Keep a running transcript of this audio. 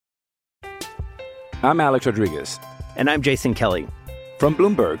I'm Alex Rodriguez. And I'm Jason Kelly. From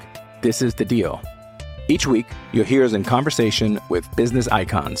Bloomberg, this is The Deal. Each week, you'll hear us in conversation with business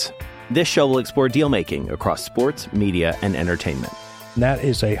icons. This show will explore deal-making across sports, media, and entertainment. That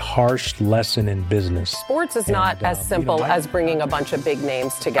is a harsh lesson in business. Sports is not as simple as bringing a bunch of big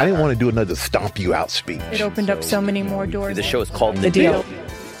names together. I didn't want to do another stomp you out speech. It opened up so many more doors. The show is called The Deal.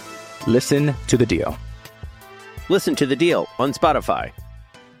 Listen to The Deal. Listen to The Deal on Spotify.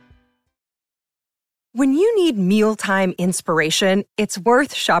 When you need mealtime inspiration, it's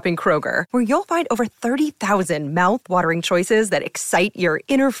worth shopping Kroger, where you'll find over 30,000 mouth-watering choices that excite your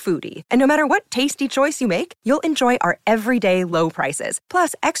inner foodie. And no matter what tasty choice you make, you'll enjoy our everyday low prices,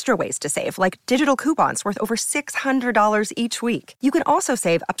 plus extra ways to save, like digital coupons worth over $600 each week. You can also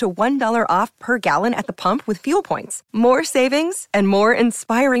save up to $1 off per gallon at the pump with fuel points. More savings and more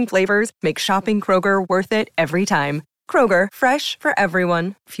inspiring flavors make shopping Kroger worth it every time. Kroger, fresh for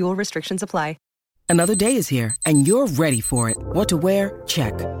everyone. Fuel restrictions apply. Another day is here, and you're ready for it. What to wear?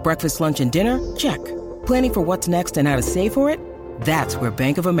 Check. Breakfast, lunch, and dinner? Check. Planning for what's next and how to save for it? That's where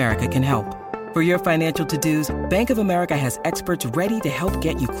Bank of America can help. For your financial to-dos, Bank of America has experts ready to help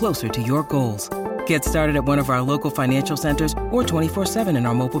get you closer to your goals. Get started at one of our local financial centers or 24/7 in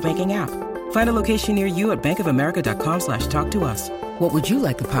our mobile banking app. Find a location near you at bankofamerica.com/talktous. What would you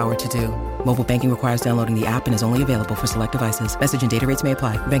like the power to do? Mobile banking requires downloading the app and is only available for select devices. Message and data rates may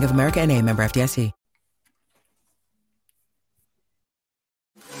apply. Bank of America N.A., member FDIC.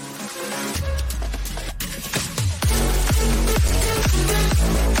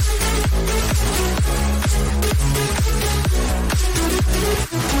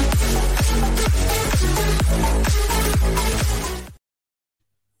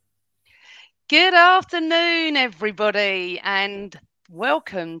 Good afternoon, everybody, and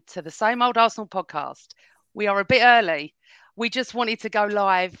welcome to the Same Old Arsenal podcast. We are a bit early. We just wanted to go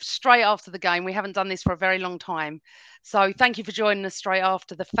live straight after the game. We haven't done this for a very long time. So thank you for joining us straight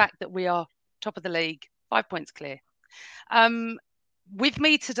after the fact that we are top of the league, 5 points clear. With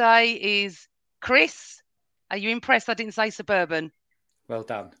me today is Chris. Are you impressed I didn't say suburban? Well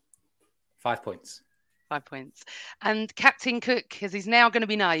done. 5 points. 5 points. And Captain Cook, as he's now going to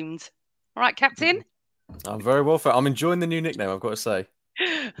be named. All right, Captain? I'm very well. I'm enjoying the new nickname, I've got to say.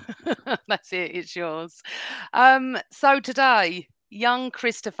 That's it. It's yours. So today, young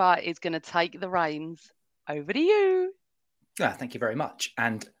Christopher is going to take the reins. Over to you. Thank you very much.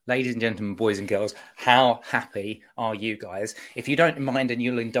 And ladies and gentlemen, boys and girls, how happy are you guys? If you don't mind and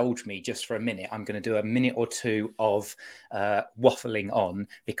you'll indulge me just for a minute, I'm going to do a minute or two of waffling on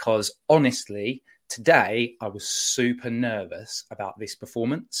because honestly, today, I was super nervous about this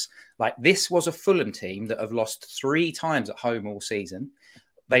performance. Like, this was a Fulham team that have lost 3 times at home all season.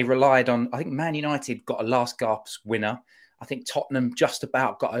 They relied on, I think Man United got a last gasp winner. I think Tottenham just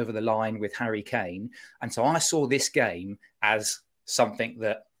about got over the line with Harry Kane. And so I saw this game as something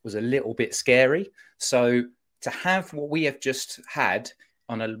that was a little bit scary. So to have what we have just had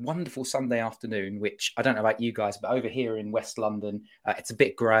on a wonderful Sunday afternoon, which I don't know about you guys, but over here in West London, it's a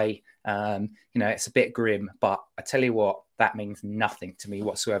bit grey. It's a bit grim, but I tell you what, that means nothing to me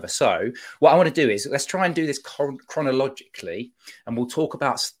whatsoever. So what I want to do is let's try and do this chronologically, and we'll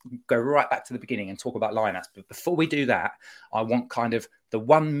go right back to the beginning and talk about lineups. But before we do that, I want kind of the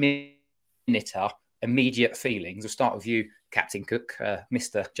 1 minute immediate feelings. We'll start with you, Captain Cook,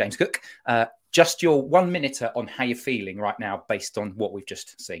 Mr. James Cook. Just your 1 minute on how you're feeling right now based on what we've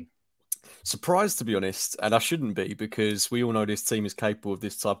just seen. Surprised, to be honest, and I shouldn't be because we all know this team is capable of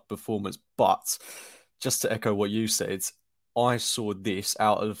this type of performance. But just to echo what you said, I saw this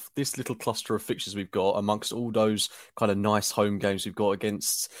out of this little cluster of fixtures we've got amongst all those kind of nice home games we've got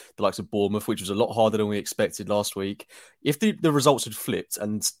against the likes of Bournemouth, which was a lot harder than we expected last week. If the results had flipped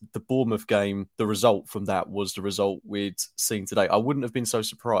and the Bournemouth game, the result from that was the result we'd seen today, I wouldn't have been so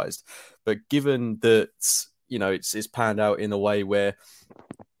surprised. But given that, it's panned out in a way where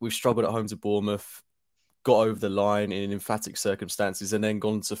we've struggled at home to Bournemouth, got over the line in emphatic circumstances, and then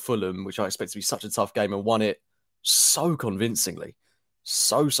gone to Fulham, which I expect to be such a tough game, and won it so convincingly.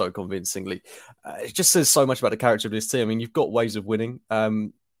 So convincingly. It just says so much about the character of this team. I mean, you've got ways of winning.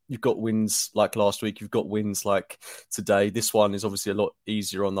 You've got wins like last week. You've got wins like today. This one is obviously a lot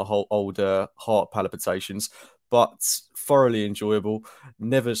easier on the whole older heart palpitations, but thoroughly enjoyable.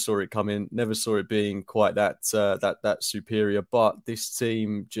 Never saw it coming. Never saw it being quite that superior. But this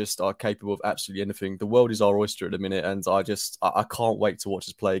team just are capable of absolutely anything. The world is our oyster at the minute, and I can't wait to watch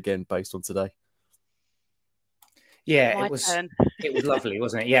us play again based on today. Yeah, it was lovely,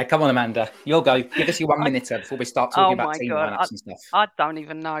 wasn't it? Yeah, come on, Amanda. You'll go. Give us your 1 minute before we start talking about team lineups and stuff. I don't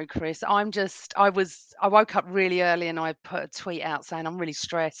even know, Chris. I woke up really early and I put a tweet out saying I'm really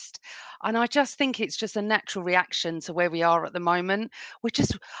stressed. And I just think it's just a natural reaction to where we are at the moment.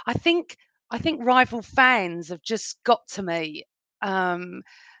 I think rival fans have just got to me.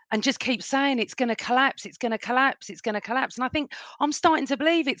 And just keep saying it's going to collapse, it's going to collapse, it's going to collapse. And I think I'm starting to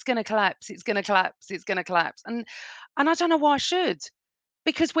believe it's going to collapse, it's going to collapse, it's going to collapse. And I don't know why I should,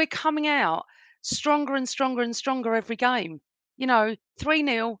 because we're coming out stronger and stronger and stronger every game.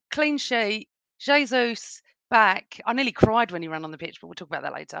 3-0, clean sheet, Jesus back. I nearly cried when he ran on the pitch, but we'll talk about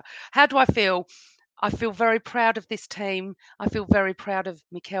that later. How do I feel? I feel very proud of this team. I feel very proud of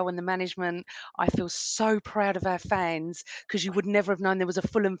Mikel and the management. I feel so proud of our fans, because you would never have known there was a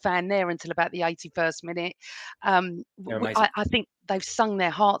Fulham fan there until about the 81st minute. I think they've sung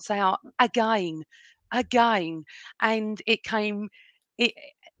their hearts out again. And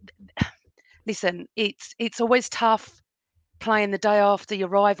listen, it's always tough playing the day after your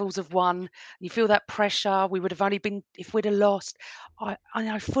rivals have won. You feel that pressure. We would have only been, if we'd have lost. I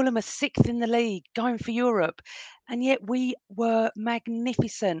know Fulham are 6th in the league, going for Europe, and yet we were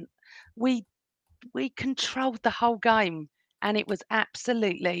magnificent. We controlled the whole game, and it was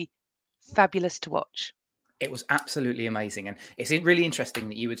absolutely fabulous to watch. It was absolutely amazing. And it's really interesting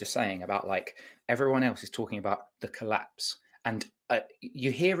that you were just saying about, like, everyone else is talking about the collapse. And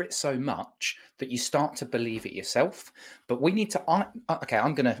you hear it so much that you start to believe it yourself. But we need to, I'm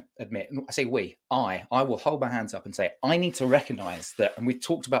going to admit, I say we, I will hold my hands up and say, I need to recognize that. And we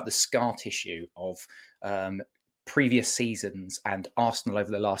talked about the scar tissue of previous seasons and Arsenal over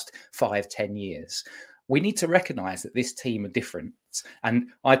the last 5-10 years. We need to recognize that this team are different. And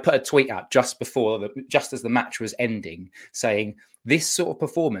I put a tweet out just as the match was ending, saying, this sort of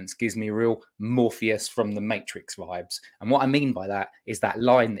performance gives me real Morpheus from the Matrix vibes. And what I mean by that is that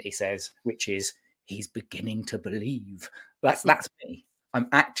line that he says, which is, he's beginning to believe. That's me. I'm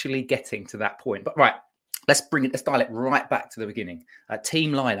actually getting to that point. But right, let's dial it right back to the beginning.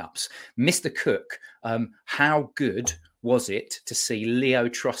 Team lineups. Mr. Cook, how good was it to see Leo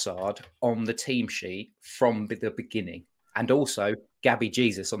Trossard on the team sheet from the beginning, and also Gabby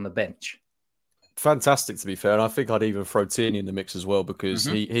Jesus on the bench? Fantastic, to be fair. And I think I'd even throw Tierney in the mix as well, because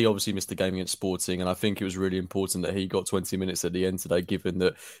he obviously missed the game against Sporting. And I think it was really important that he got 20 minutes at the end today, given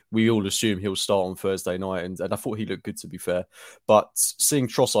that we all assume he'll start on Thursday night. And I thought he looked good, to be fair. But seeing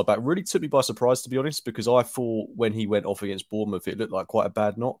Trossard back really took me by surprise, to be honest, because I thought when he went off against Bournemouth, it looked like quite a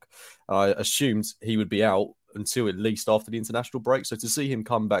bad knock. I assumed he would be out until at least after the international break. So to see him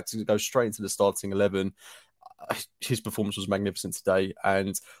come back, to go straight into the starting 11, his performance was magnificent today.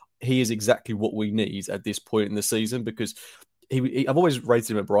 And he is exactly what we need at this point in the season, because I've always rated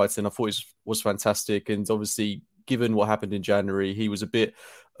him at Brighton. I thought he was fantastic. And obviously, given what happened in January, he was a bit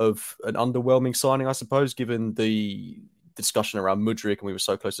of an underwhelming signing, I suppose, given the discussion around Mudryk, and we were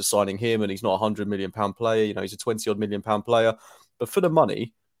so close to signing him, and he's not a £100 million player. He's a 20-odd million pound player. But for the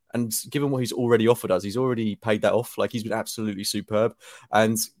money, and given what he's already offered us, he's already paid that off. Like, he's been absolutely superb.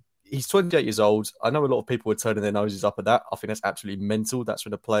 And he's 28 years old. I know a lot of people are turning their noses up at that. I think that's absolutely mental. That's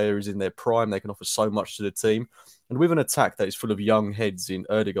when a player is in their prime. They can offer so much to the team. And with an attack that is full of young heads in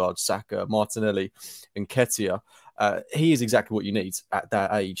Ødegaard, Saka, Martinelli, and Nketiah, he is exactly what you need at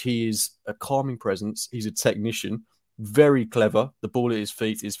that age. He is a calming presence. He's a technician, very clever. The ball at his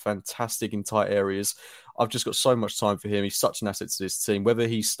feet is fantastic in tight areas. I've just got so much time for him. He's such an asset to this team. Whether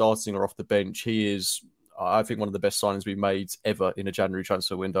he's starting or off the bench, he is, I think, one of the best signings we've made ever in a January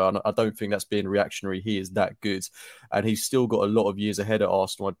transfer window. And I don't think that's being reactionary. He is that good. And he's still got a lot of years ahead at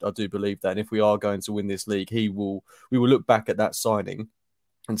Arsenal. I do believe that. And if we are going to win this league, we will look back at that signing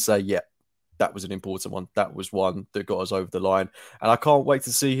and say, yeah, that was an important one. That was one that got us over the line. And I can't wait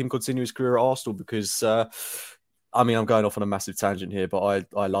to see him continue his career at Arsenal, because I'm going off on a massive tangent here, but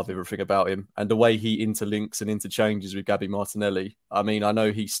I love everything about him. And the way he interlinks and interchanges with Gabby Martinelli. I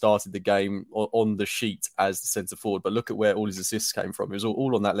know he started the game on the sheet as the centre forward, but look at where all his assists came from. It was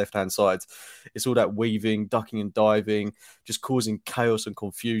all on that left-hand side. It's all that weaving, ducking and diving, just causing chaos and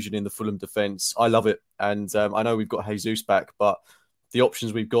confusion in the Fulham defence. I love it. And I know we've got Jesus back, but the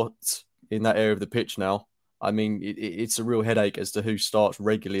options we've got in that area of the pitch now, it's a real headache as to who starts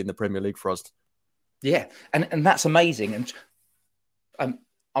regularly in the Premier League for us. Yeah, and that's amazing. And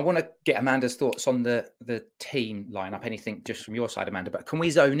I want to get Amanda's thoughts on the team lineup. Anything just from your side, Amanda? But can we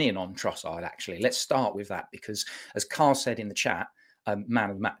zone in on Trossard, actually? Let's start with that, because as Carl said in the chat, man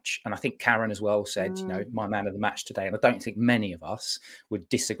of the match. And I think Karen as well said, my man of the match today. And I don't think many of us would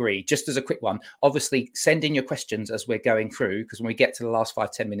disagree. Just as a quick one, obviously send in your questions as we're going through, because when we get to the last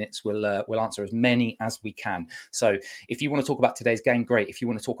 5-10 minutes, we'll answer as many as we can. So if you want to talk about today's game, great. If you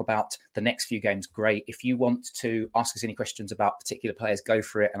want to talk about the next few games, great. If you want to ask us any questions about particular players, go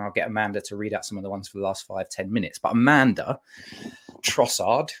for it. And I'll get Amanda to read out some of the ones for the last 5-10 minutes. But Amanda,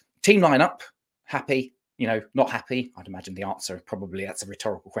 Trossard, team lineup, happy, not happy? I'd imagine the answer probably that's a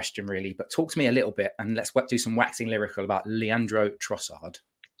rhetorical question, really. But talk to me a little bit, and let's do some waxing lyrical about Leandro Trossard.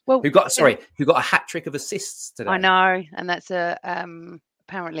 Well, who got a hat trick of assists today? I know, and that's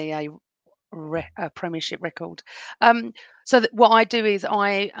apparently a Premiership record. So what I do is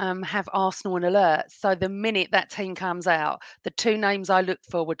I have Arsenal on alert. So the minute that team comes out, the two names I looked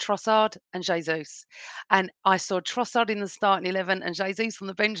for were Trossard and Jesus. And I saw Trossard in the starting 11 and Jesus on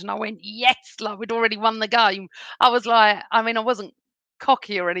the bench, and I went, yes, like we'd already won the game. I was like, I wasn't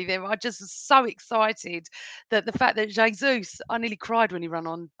cocky or anything. I just was so excited that the fact that Jesus, I nearly cried when he ran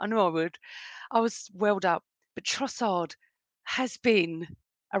on. I knew I would. I was welled up. But Trossard has been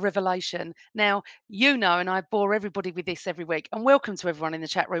a revelation. Now, and I bore everybody with this every week. And welcome to everyone in the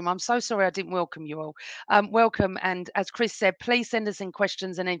chat room. I'm so sorry I didn't welcome you all. Welcome. And as Chris said, please send us in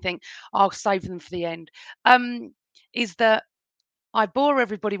questions and anything. I'll save them for the end. Is that I bore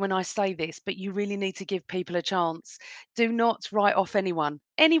everybody when I say this, but you really need to give people a chance. Do not write off anyone.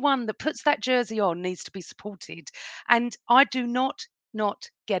 Anyone that puts that jersey on needs to be supported. And I do not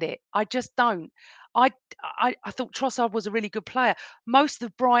get it. I just don't. I thought Trossard was a really good player. Most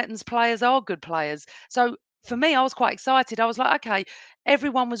of Brighton's players are good players. So for me, I was quite excited. I was like, okay,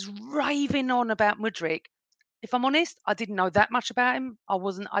 everyone was raving on about Mudryk. If I'm honest, I didn't know that much about him.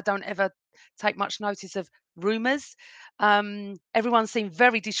 I don't ever take much notice of rumours. Everyone seemed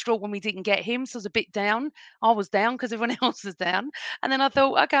very distraught when we didn't get him. So I was a bit down. I was down because everyone else was down. And then I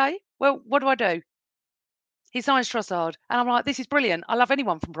thought, okay, well, what do I do? He signs Trossard. And I'm like, this is brilliant. I love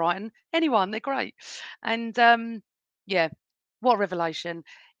anyone from Brighton. Anyone. They're great. And what a revelation.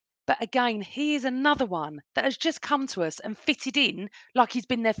 But again, he is another one that has just come to us and fitted in like he's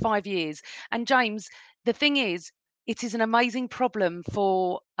been there 5 years. And James, the thing is, it is an amazing problem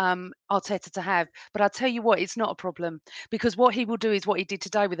for Arteta to have. But I'll tell you what, it's not a problem. Because what he will do is what he did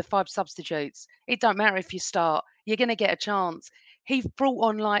today with the 5 substitutes. It don't matter if you start. You're going to get a chance. He brought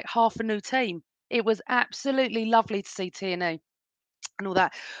on like half a new team. It was absolutely lovely to see Tierney and all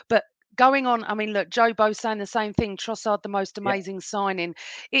that. But going on, look, Joe Bo saying the same thing. Trossard, the most amazing signing.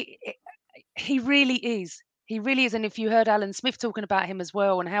 He really is. He really is. And if you heard Alan Smith talking about him as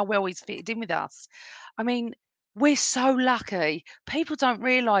well and how well he's fitted in with us, we're so lucky. People don't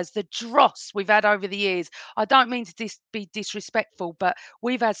realise the dross we've had over the years. I don't mean to be disrespectful, but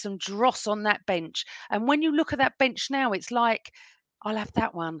we've had some dross on that bench. And when you look at that bench now, it's like, I'll have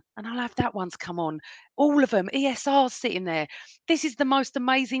that one and I'll have that one to come on. All of them, ESR sitting there. This is the most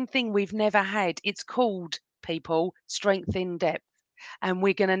amazing thing we've never had. It's called, people, strength in depth. And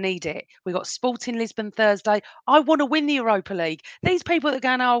we're going to need it. We've got Sporting Lisbon Thursday. I want to win the Europa League. These people that are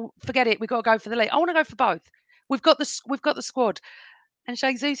going, oh, forget it, we've got to go for the league. I want to go for both. We've got the squad. And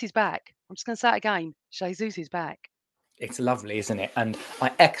Jesus is back. I'm just going to say it again. Jesus is back. It's lovely, isn't it? And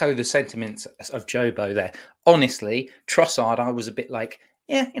I echo the sentiments of Jobo there. Honestly, Trossard, I was a bit like,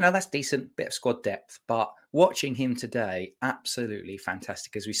 yeah, that's decent, bit of squad depth. But watching him today, absolutely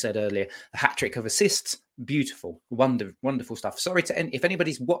fantastic. As we said earlier, the hat-trick of assists, beautiful, wonderful stuff. Sorry to end. If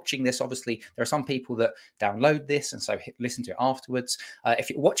anybody's watching this, obviously, there are some people that download this and so listen to it afterwards.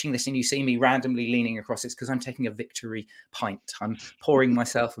 If you're watching this and you see me randomly leaning across, it's because I'm taking a victory pint. I'm pouring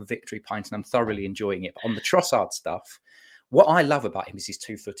myself a victory pint and I'm thoroughly enjoying it. But on the Trossard stuff, what I love about him is his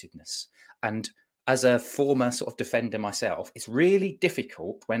two-footedness. And as a former sort of defender myself, it's really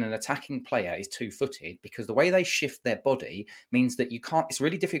difficult when an attacking player is two-footed because the way they shift their body means that it's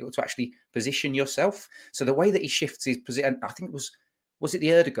really difficult to actually position yourself. So the way that he shifts his position, I think was it the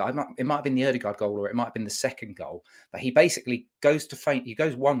Ødegaard? It might have been the Ødegaard goal or it might have been the second goal. But he basically goes to feint. He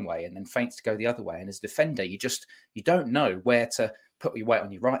goes one way and then feints to go the other way. And as a defender, you don't know where to put your weight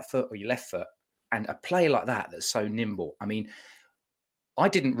on your right foot or your left foot. And a player like that's so nimble. I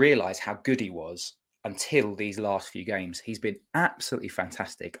didn't realise how good he was until these last few games. He's been absolutely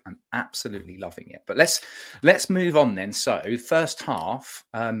fantastic. I'm absolutely loving it. But let's move on then. So first half,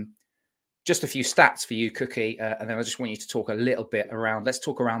 just a few stats for you, Cookie, and then I just want you to talk a little bit around. Let's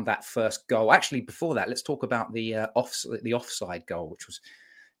talk around that first goal. Actually, before that, let's talk about the offside goal, which was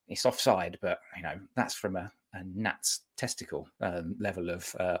it's offside, but that's from a gnat's testicle level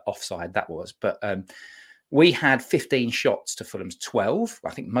of offside that was. But We had 15 shots to Fulham's 12.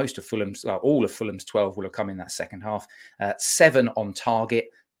 I think most of Fulham's, all of Fulham's 12 will have come in that second half. 7 on target,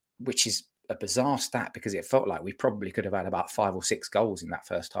 which is a bizarre stat because it felt like we probably could have had about 5 or 6 goals in that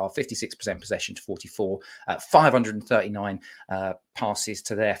first half. 56% possession to 44, 539 passes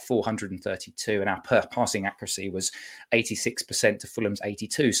to their 432, and our passing accuracy was 86% to Fulham's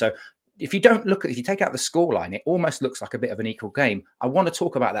 82. So if you take out the scoreline, it almost looks like a bit of an equal game. I want to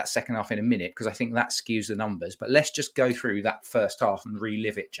talk about that second half in a minute because I think that skews the numbers. But let's just go through that first half and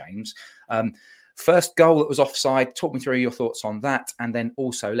relive it, James. First goal that was offside. Talk me through your thoughts on that. And then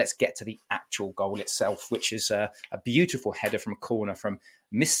also let's get to the actual goal itself, which is a beautiful header from a corner from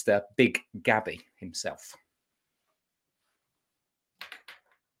Mr. Big Gabby himself.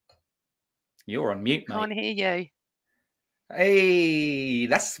 You're on mute, mate. Can't hear you. Hey,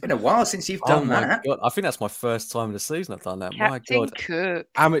 that's been a while since you've done that. God. I think that's my first time in the season I've done that. Captain my God. Cook.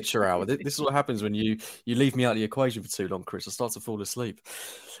 Amateur hour. This is what happens when you leave me out of the equation for too long, Chris. I start to fall asleep.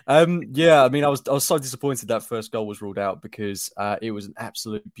 Yeah, I mean, I was so disappointed that first goal was ruled out because it was an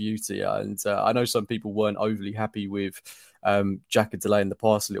absolute beauty. And I know some people weren't overly happy with Xhaka delaying the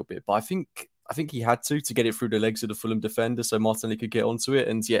pass a little bit, but I think he had to get it through the legs of the Fulham defender so Martinelli could get onto it.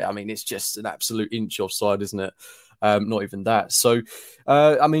 And yeah, I mean, it's just an absolute inch offside, isn't it? Not even that. So,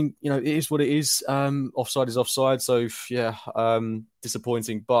 I mean, it is what it is. Offside is offside. So, yeah,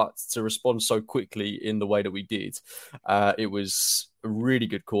 disappointing. But to respond so quickly in the way that we did, it was a really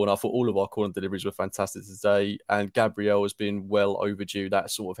good corner. I thought all of our corner deliveries were fantastic today. And Gabriel has been well overdue, that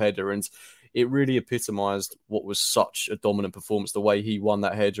sort of header. And it really epitomised what was such a dominant performance, the way he won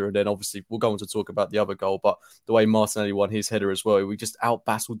that header. And then obviously we'll go on to talk about the other goal, but the way Martinelli won his header as well. We just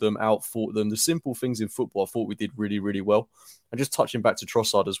out-battled them, out-fought them. The simple things in football, I thought we did really, really well. And just touching back to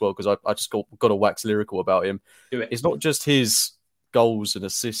Trossard as well, because I just got to wax lyrical about him. It's not just his goals and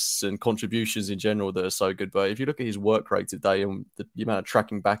assists and contributions in general that are so good, but if you look at his work rate today and the amount of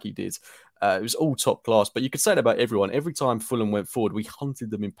tracking back he did, it was all top class. But you could say that about everyone. Every time Fulham went forward, we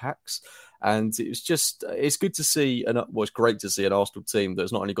hunted them in packs. And it's good to see, it's great to see an Arsenal team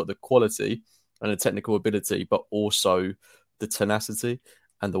that's not only got the quality and the technical ability, but also the tenacity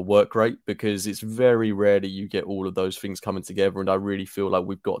and the work rate, because it's very rare that you get all of those things coming together. And I really feel like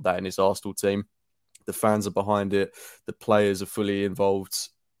we've got that in this Arsenal team. The fans are behind it. The players are fully involved.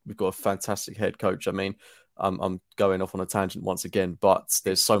 We've got a fantastic head coach. I mean, I'm going off on a tangent once again, but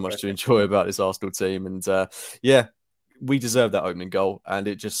there's so much to enjoy about this Arsenal team. And yeah, we deserved that opening goal, and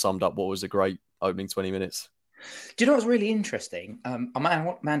it just summed up what was a great opening 20 minutes. Do you know what's really interesting?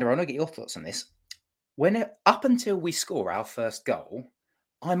 Amanda, I want to get your thoughts on this. Up until we score our first goal,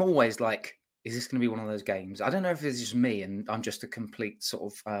 I'm always like, is this going to be one of those games? I don't know if it's just me and I'm just a complete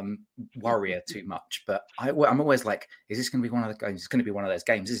sort of worrier too much, but I'm always like, is this going to be one of the games? It's going to be one of those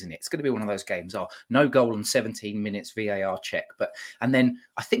games, isn't it? It's going to be one of those games. Oh, no goal in 17 minutes, VAR check. And then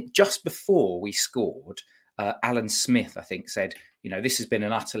I think just before we scored, Alan Smith, I think, said, this has been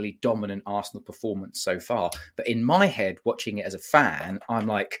an utterly dominant Arsenal performance so far. But in my head, watching it as a fan, I'm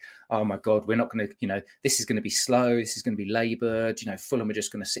like, oh my God, we're not going to, this is going to be slow. This is going to be laboured. Fulham are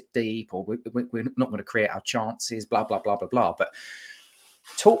just going to sit deep, or we're not going to create our chances, blah, blah, blah, blah, blah. But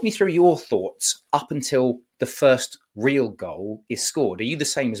talk me through your thoughts up until the first real goal is scored. Are you the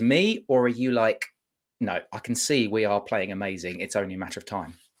same as me, or are you like, no, I can see we are playing amazing. It's only a matter of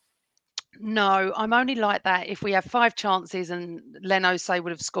time? No, I'm only like that if we have 5 chances and Leno, say,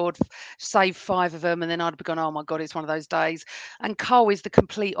 would have saved 5 of them, and then I'd be gone, oh my God, it's one of those days. And Cole is the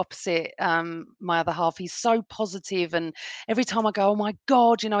complete opposite, my other half. He's so positive, and every time I go, oh my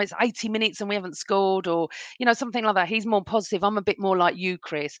God, it's 80 minutes and we haven't scored, or, something like that. He's more positive. I'm a bit more like you,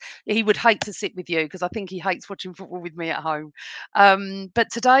 Chris. He would hate to sit with you because I think he hates watching football with me at home.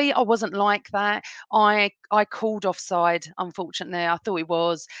 But today I wasn't like that. I called offside, unfortunately. I thought it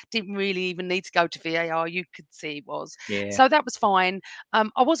was. Didn't really even need to go to VAR. You could see it was. Yeah. So that was fine.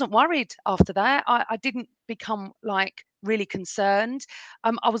 I wasn't worried after that. I didn't become really concerned.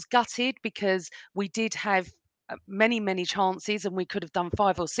 I was gutted because we did have many chances, and we could have done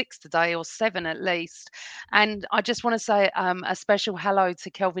 5 or 6 today, or 7 at least. And I just want to say a special hello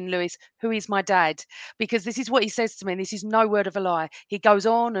to Kelvin Lewis, who is my dad, because this is what he says to me, and this is no word of a lie. He goes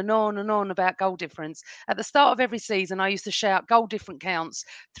on and on and on about goal difference. At the start of every season, I used to shout goal different counts.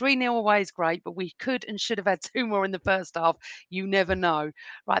 3-0 away is great, but we could and should have had 2 more in the first half. You never know.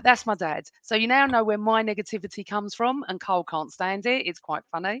 Right, that's my dad. So you now know where my negativity comes from, and Cole can't stand it. It's quite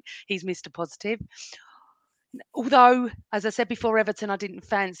funny. He's Mr. Positive. Although, as I said before, Everton, I didn't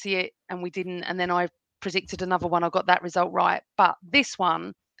fancy it, and we didn't. And then I predicted another one. I got that result right. But this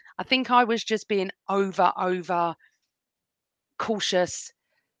one, I think I was just being over cautious,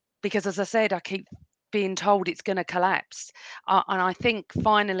 because, as I said, I keep being told it's going to collapse. And I think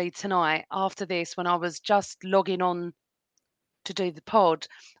finally tonight, after this, when I was just logging on to do the pod,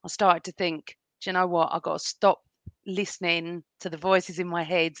 I started to think, do you know what? I've got to stop listening to the voices in my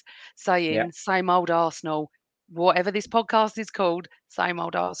head saying, same old Arsenal, whatever this podcast is called, same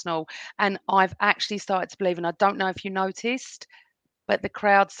old Arsenal. And I've actually started to believe, and I don't know if you noticed, but the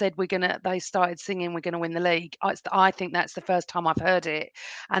crowd said they started singing, we're going to win the league. I think that's the first time I've heard it.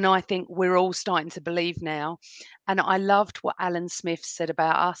 And I think we're all starting to believe now. And I loved what Alan Smith said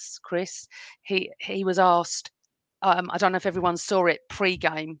about us, Chris. He was asked, I don't know if everyone saw it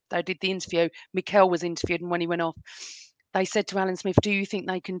pre-game. They did the interview. Mikel was interviewed, and when he went off, they said to Alan Smith, do you think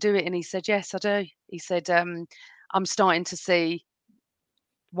they can do it? And he said, yes, I do. He said, I'm starting to see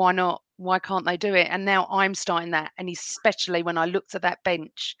why not? Why can't they do it? And now I'm starting that. And especially when I looked at that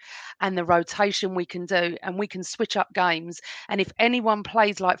bench and the rotation we can do, and we can switch up games. And if anyone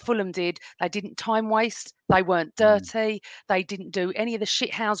plays like Fulham did, they didn't time waste. They weren't dirty. They didn't do any of the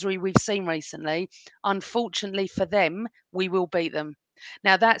shithousery we've seen recently. Unfortunately for them, we will beat them.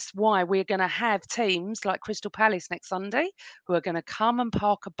 Now, that's why we're going to have teams like Crystal Palace next Sunday who are going to come and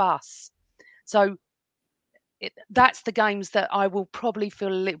park a bus. So that's the games that I will probably feel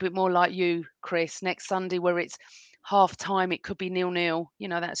a little bit more like you, Chris, next Sunday, where it's half time, it could be 0-0,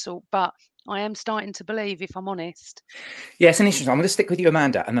 that sort. But I am starting to believe, if I'm honest. Yeah, it's an interesting. I'm going to stick with you,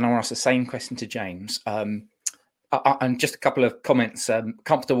 Amanda, and then I'll ask the same question to James. And just a couple of comments.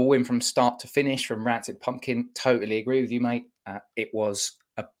 Comfortable win from start to finish from Rancid Pumpkin. Totally agree with you, mate. It was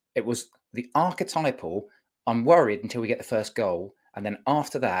the archetypal. I'm worried until we get the first goal. And then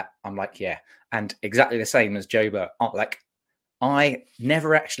after that, I'm like, yeah. And exactly the same as Joba. Like, I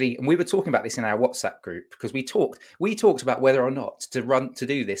never actually, and we were talking about this in our WhatsApp group, because we talked about whether or not to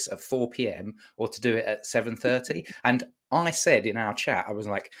do this at 4 p.m. or to do it at 7:30. And I said in our chat, I was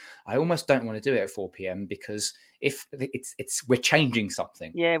like, I almost don't want to do it at 4 p.m. because if we're changing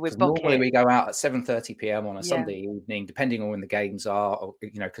something. Yeah, we're normally we go out at 7:30 p.m. on a Sunday evening, depending on when the games are, or,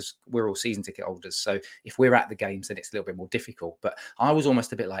 because we're all season ticket holders. So if we're at the games, then it's a little bit more difficult. But I was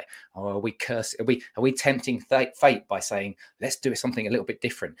almost a bit like, are we tempting fate by saying, let's do something a little bit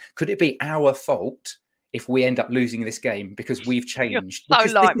different? Could it be our fault if we end up losing this game because we've changed? You're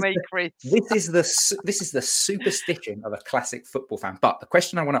so like me, Chris. This is the superstition of a classic football fan. But the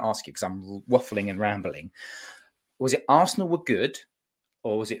question I want to ask you, because I'm waffling and rambling, was it Arsenal were good,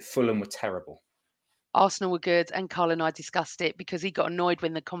 or was it Fulham were terrible? Arsenal were good, and Carl and I discussed it because he got annoyed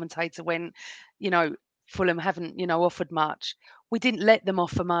when the commentator went, Fulham haven't, offered much. We didn't let them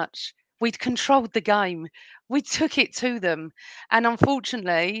offer much. We'd controlled the game. We took it to them. And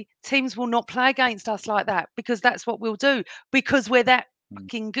unfortunately, teams will not play against us like that, because that's what we'll do, because we're that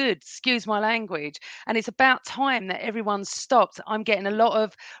fucking good, excuse my language. And it's about time that everyone stopped. I'm getting a lot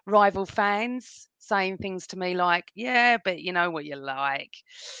of rival fans saying things to me like, yeah, but you know what you're like.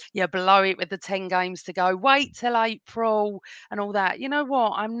 You blow it with the 10 games to go. Wait till April and all that. You know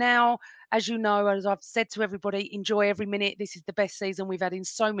what? I'm now, as you know, as I've said to everybody, enjoy every minute. This is the best season we've had in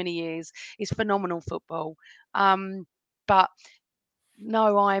so many years. It's phenomenal football. But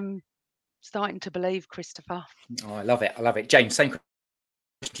no, I'm starting to believe, Christopher. Oh, I love it. I love it. James, same question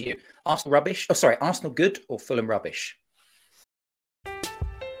to you. Arsenal good or Fulham rubbish?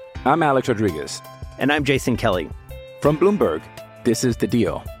 I'm Alex Rodriguez. And I'm Jason Kelly. From Bloomberg, this is The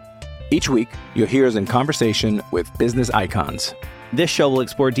Deal. Each week, you'll hear us in conversation with business icons. This show will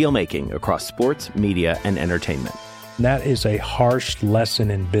explore deal-making across sports, media, and entertainment. That is a harsh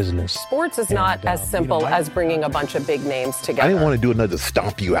lesson in business. Sports is not as simple as bringing a bunch of big names together. I didn't want to do another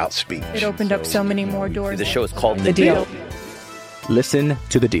stomp you out speech. It opened up so many more doors. The show is called The Deal. Listen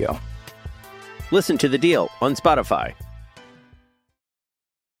to The Deal. Listen to The Deal on Spotify.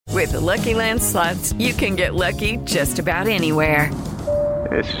 With the Lucky Land Slots, you can get lucky just about anywhere.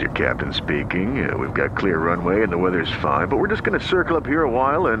 This is your captain speaking. We've got clear runway and the weather's fine, but we're just going to circle up here a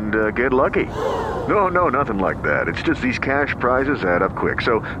while and get lucky. No, nothing like that. It's just these cash prizes add up quick.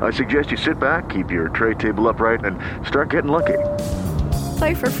 So I suggest you sit back, keep your tray table upright, and start getting lucky.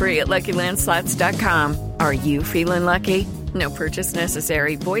 Play for free at LuckyLandSlots.com. Are you feeling lucky? No purchase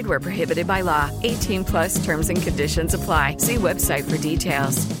necessary. Void where prohibited by law. 18+ terms and conditions apply. See website for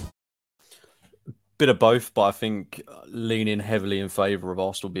details. Bit of both, but I think leaning heavily in favour of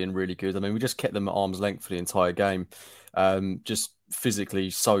Arsenal being really good. I mean, we just kept them at arm's length for the entire game. Just physically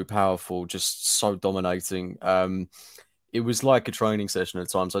so powerful, just so dominating. It was like a training session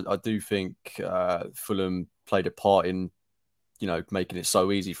at times. I do think Fulham played a part in making it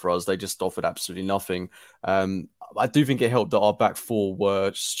so easy for us. They just offered absolutely nothing. I do think it helped that our back four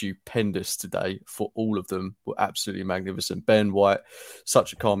were stupendous today. For all of them, were absolutely magnificent. Ben White,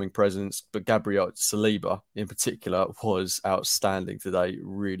 such a calming presence, but Gabriel Saliba in particular was outstanding today.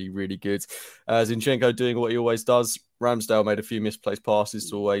 Really, really good. Zinchenko doing what he always does. Ramsdale made a few misplaced passes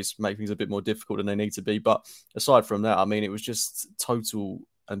to always make things a bit more difficult than they need to be. But aside from that, I mean, it was just total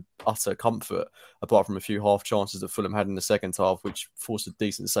and utter comfort, apart from a few half chances that Fulham had in the second half, which forced a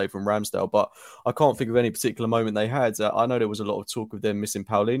decent save from Ramsdale. But I can't think of any particular moment they had. I know there was a lot of talk of them missing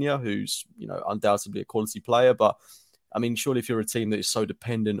Paulinho, who's undoubtedly a quality player. But I mean, surely if you're a team that is so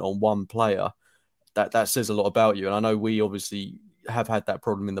dependent on one player, that says a lot about you. And I know we obviously have had that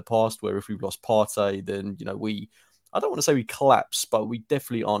problem in the past, where if we've lost Partey, then I don't want to say we collapse, but we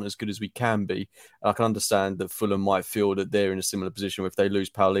definitely aren't as good as we can be. And I can understand that Fulham might feel that they're in a similar position where if they lose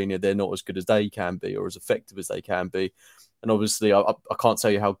Paulinho, they're not as good as they can be or as effective as they can be. And obviously, I can't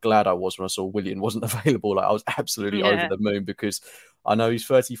tell you how glad I was when I saw Willian wasn't available. I was absolutely over the moon, because I know he's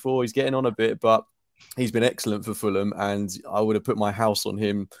 34, he's getting on a bit, but he's been excellent for Fulham, and I would have put my house on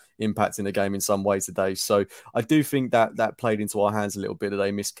him impacting the game in some way today. So I do think that played into our hands a little bit, that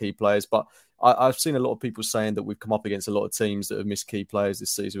they missed key players. But I've seen a lot of people saying that we've come up against a lot of teams that have missed key players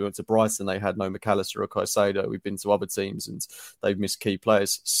this season. We went to Brighton, they had no McAllister or Caicedo. We've been to other teams and they've missed key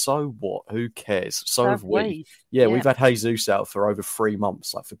players. So what? Who cares? So have we. Yeah, we've had Jesus out for over 3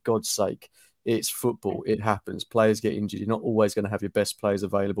 months. Like, for God's sake, it's football. It happens. Players get injured. You're not always going to have your best players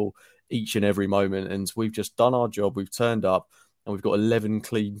available each and every moment. And we've just done our job. We've turned up and we've got 11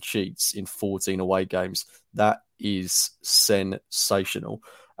 clean sheets in 14 away games. That is sensational.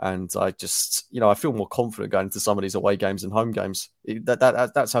 And I just, I feel more confident going into some of these away games and home games.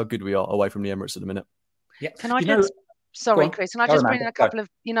 That's how good we are away from the Emirates at the minute. Yeah. Can I just... Sorry, Chris. And I just bring in a couple of,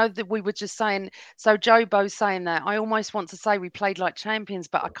 that we were just saying. So Joe Bo's saying that. I almost want to say we played like champions,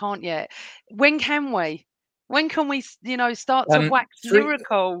 but I can't yet. When can we? When can we, start to wax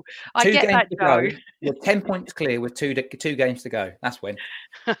lyrical? I get that, Joe. You're 10 points clear with two games to go. That's when.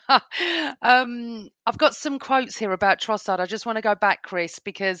 I've got some quotes here about Trossard. I just want to go back, Chris,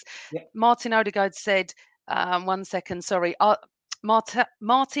 because Martin Odegaard said, 1 second, sorry.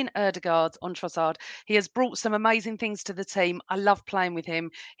 Martin Odegaard on Trossard. He has brought some amazing things to the team. I love playing with him.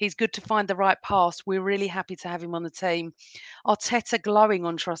 He's good to find the right pass. We're really happy to have him on the team. Arteta glowing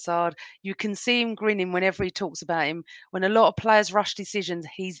on Trossard. You can see him grinning whenever he talks about him. When a lot of players rush decisions,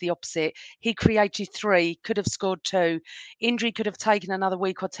 he's the opposite. He created 3, could have scored 2. Injury could have taken another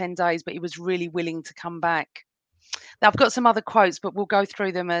week or 10 days, but he was really willing to come back. Now, I've got some other quotes, but we'll go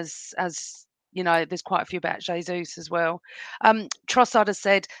through them as there's quite a few about Jesus as well. Trossard has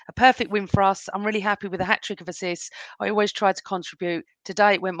said, a perfect win for us. I'm really happy with a hat-trick of assists. I always try to contribute.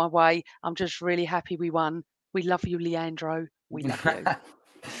 Today it went my way. I'm just really happy we won. We love you, Leandro. We love you.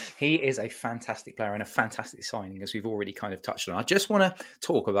 He is a fantastic player and a fantastic signing, as we've already kind of touched on. I just want to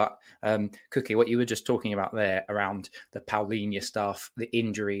talk about, Cookie, what you were just talking about there around the Paulinho stuff, the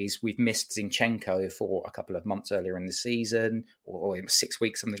injuries. We've missed Zinchenko for a couple of months earlier in the season, or 6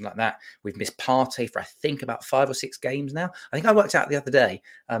 weeks, something like that. We've missed Partey for, I think, about 5 or 6 games now. I think I worked out the other day,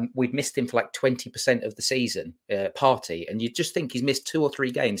 we've missed him for like 20% of the season, Partey, and you just think he's missed 2 or 3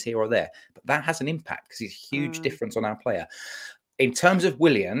 games here or there. But that has an impact because he's a huge difference on our player. In terms of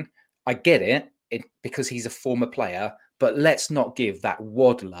Willian, I get it because he's a former player, but let's not give that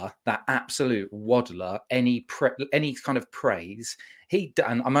waddler, that absolute waddler, any kind of praise.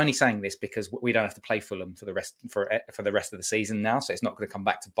 And I'm only saying this because we don't have to play Fulham for the rest of the season now, so it's not going to come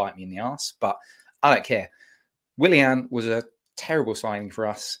back to bite me in the arse. But I don't care. Willian was a terrible signing for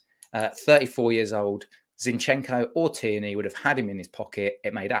us. 34 years old. Zinchenko or Tierney would have had him in his pocket.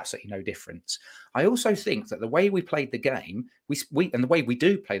 It made absolutely no difference. I also think that the way we played the game, and the way we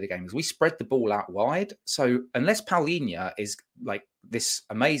do play the game, is we spread the ball out wide. So unless Paulinho is like this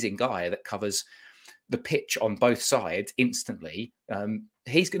amazing guy that covers the pitch on both sides instantly,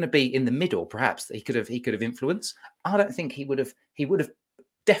 he's going to be in the middle. Perhaps he could have influenced. I don't think he would have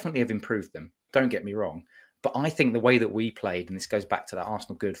definitely have improved them. Don't get me wrong, but I think the way that we played, and this goes back to that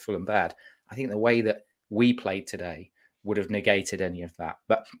Arsenal good, Fulham bad. I think the way that we played today would have negated any of that.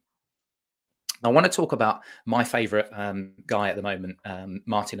 But I want to talk about my favourite guy at the moment,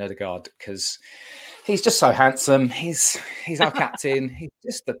 Martin Odegaard, because he's just so handsome. He's our captain. He's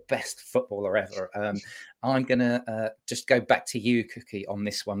just the best footballer ever. I'm going to just go back to you, Cookie, on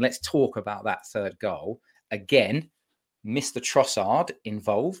this one. Let's talk about that third goal. Again, Mr. Trossard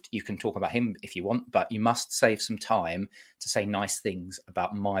involved. You can talk about him if you want, but you must save some time to say nice things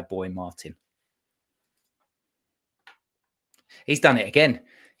about my boy Martin. He's done it again.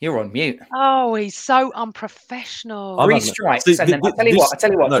 You're on mute. Oh, he's so unprofessional. 3 strikes, and then I tell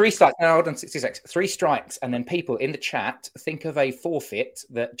you what. No. 3 strikes. No, hold on, 60 seconds. 3 strikes, and then people in the chat think of a forfeit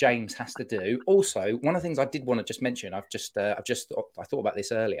that James has to do. Also, one of the things I did want to just mention, I thought about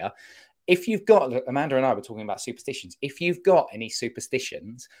this earlier. If you've got, Amanda and I were talking about superstitions. If you've got any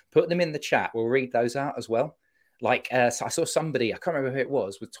superstitions, put them in the chat. We'll read those out as well. Like, so I saw somebody, I can't remember who it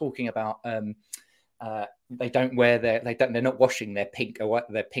was talking about. They're not washing their pink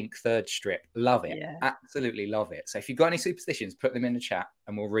third strip. Love it. Yeah. Absolutely love it. So if you've got any superstitions, put them in the chat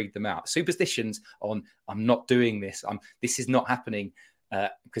and we'll read them out. Superstitions on I'm not doing this. This is not happening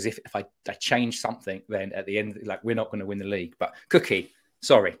because if I change something, then at the end, like, we're not going to win the league. But Cookie,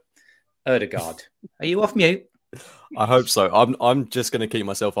 sorry, Ødegaard, are you off mute? I hope so. I'm just going to keep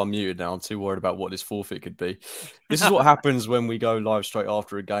myself unmuted now. I'm too worried about what this forfeit could be. This is what happens when we go live straight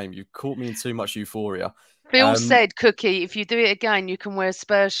after a game. You caught me in too much euphoria. Phil said, Cookie, if you do it again, you can wear a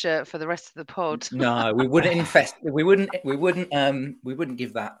Spurs shirt for the rest of the pod. No, we wouldn't infest. We wouldn't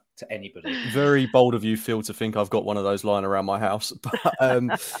give that to anybody. Very bold of you, Phil, to think I've got one of those lying around my house.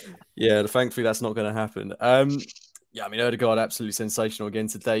 But yeah, thankfully that's not going to happen. Yeah, I mean, Ødegaard, absolutely sensational again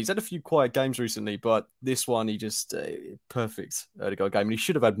today. He's had a few quiet games recently, but this one, he just perfect Ødegaard game. And he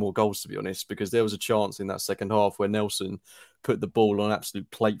should have had more goals, to be honest, because there was a chance in that second half where Nelson put the ball on an absolute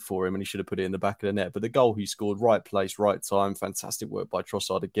plate for him and he should have put it in the back of the net. But the goal he scored, right place, right time, fantastic work by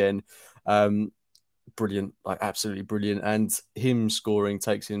Trossard again. Brilliant, like absolutely brilliant. And him scoring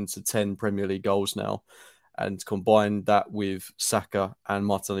takes him to 10 Premier League goals now. And combine that with Saka and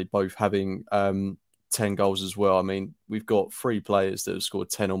Martinelli both having 10 goals as well. I mean, we've got 3 players that have scored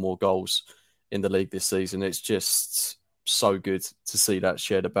 10 or more goals in the league this season. It's just so good to see that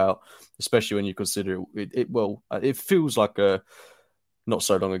shared about, especially when you consider it feels like a not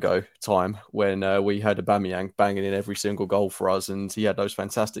so long ago time when we had Aubameyang banging in every single goal for us, and he had those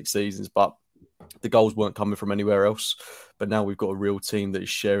fantastic seasons, but the goals weren't coming from anywhere else. But now we've got a real team that is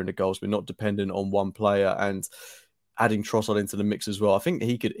sharing the goals. We're not dependent on one player, and adding Trossard into the mix as well. I think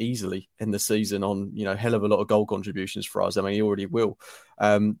he could easily end the season on, hell of a lot of goal contributions for us. I mean, he already will.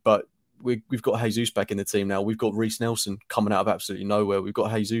 But we've got Jesus back in the team now. We've got Reiss Nelson coming out of absolutely nowhere. We've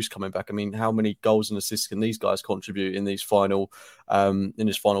got Jesus coming back. I mean, how many goals and assists can these guys contribute in these final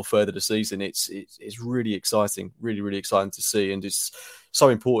third of the season? It's really exciting, really, really exciting to see. And it's so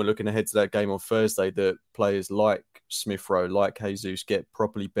important looking ahead to that game on Thursday that players like Smith Rowe, like Jesus, get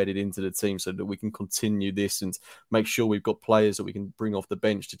properly bedded into the team so that we can continue this and make sure we've got players that we can bring off the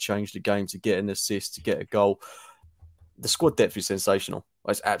bench to change the game, to get an assist, to get a goal. The squad depth is sensational.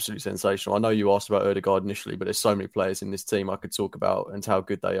 It's absolutely sensational. I know you asked about Ødegaard initially, but there's so many players in this team I could talk about and how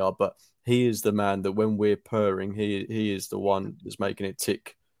good they are. But he is the man that when we're purring, he is the one that's making it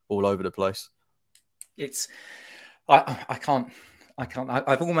tick all over the place.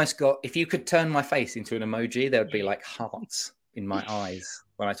 I've almost got, if you could turn my face into an emoji, there would be like hearts in my eyes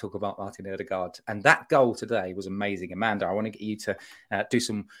when I talk about Martin Ødegaard. And that goal today was amazing. Amanda, I want to get you to do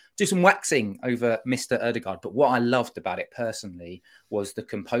some waxing over Mr. Ødegaard. But what I loved about it personally was the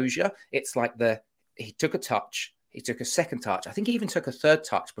composure. It's like he took a touch, he took a second touch. I think he even took a third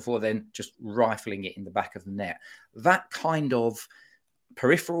touch before then just rifling it in the back of the net. That kind of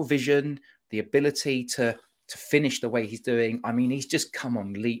peripheral vision, the ability to finish the way he's doing. I mean, he's just come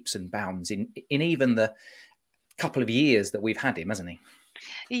on leaps and bounds in even the couple of years that we've had him, hasn't he?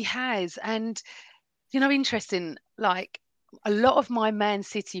 He has. And, interesting, like a lot of my Man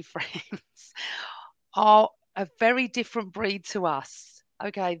City friends are a very different breed to us.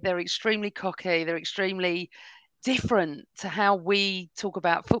 Okay, they're extremely cocky. They're extremely different to how we talk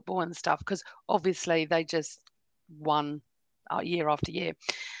about football and stuff, because obviously they just won year after year.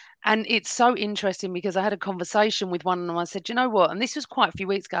 And it's so interesting because I had a conversation with one of them. I said, you know what? And this was quite a few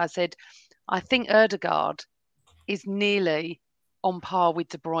weeks ago. I said, I think Ødegaard is nearly on par with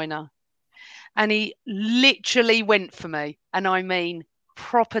De Bruyne. And he literally went for me. And I mean,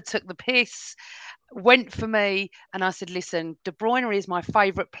 proper took the piss, went for me. And I said, listen, De Bruyne is my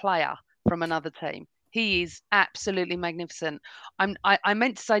favourite player from another team. He is absolutely magnificent. I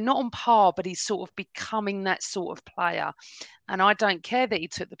meant to say not on par, but he's sort of becoming that sort of player. And I don't care that he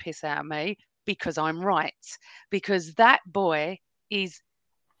took the piss out of me because I'm right. Because that boy is,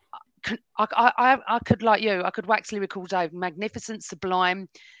 I could, like you, I could wax lyrical Dave, magnificent, sublime,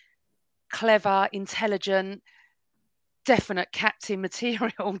 clever, intelligent, definite captain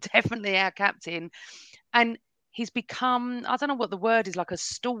material, definitely our captain. And he's become, I don't know what the word is, like a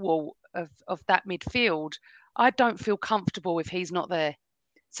stalwart of that midfield. I don't feel comfortable if he's not there.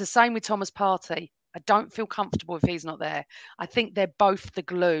 It's the same with Thomas Partey. I don't feel comfortable if he's not there. I think they're both the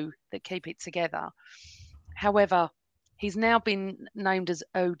glue that keep it together. However, He's now been named as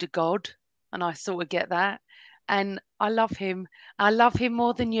Odegaard, and I sort of get that. And I love him. I love him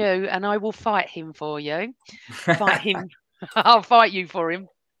more than you, and I will fight him for you. Fight him. I'll fight you for him.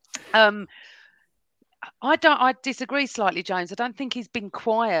 I disagree slightly, James. I don't think he's been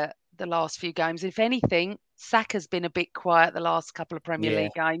quiet the last few games. If anything, Saka's been a bit quiet the last couple of Premier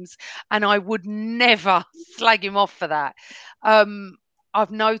League games, and I would never slag him off for that. I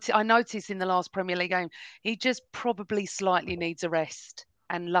noticed in the last Premier League game, he just probably slightly needs a rest.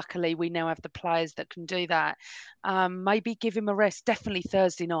 And luckily, we now have the players that can do that. Maybe give him a rest. Definitely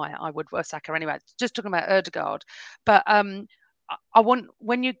Thursday night, I would. Saka anyway. Just talking about Odegaard. But I want,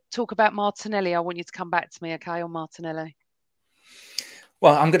 when you talk about Martinelli, I want you to come back to me, okay, on Martinelli.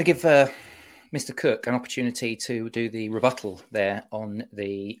 Well, I'm going to give Mr. Cook an opportunity to do the rebuttal there on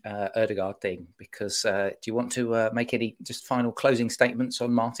the Odegaard thing, because do you want to make any just final closing statements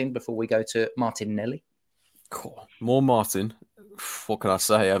on Martin before we go to Martinelli? Cool. More Martin. What can I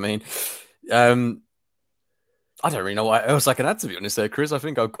say? I mean, I don't really know what else I can add, to be honest there, Chris. I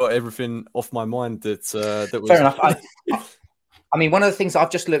think I've got everything off my mind that was... Fair enough. I mean, one of the things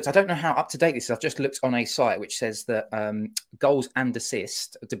I've just looked, I don't know how up to date this is, I've just looked on a site which says that goals and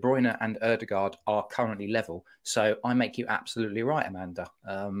assists, De Bruyne and Odegaard are currently level. So I make you absolutely right, Amanda.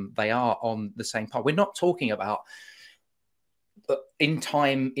 They are on the same par. We're not talking about in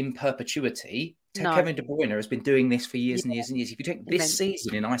time, in perpetuity. No. Kevin De Bruyne has been doing this for years and years and years. If you take this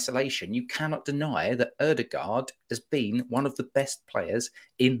season in isolation, you cannot deny that Odegaard has been one of the best players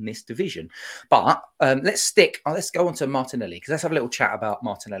in this division. But let's go on to Martinelli, because let's have a little chat about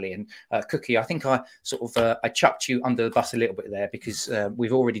Martinelli. And Cookie, I think I I chucked you under the bus a little bit there, because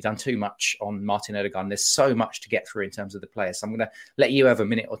we've already done too much on Martin Odegaard. There's so much to get through in terms of the players. So I'm going to let you have a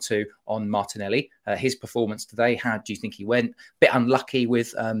minute or two on Martinelli. His performance today, how do you think he went? Bit unlucky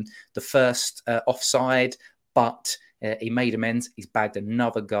with the first offside, but he made amends. He's bagged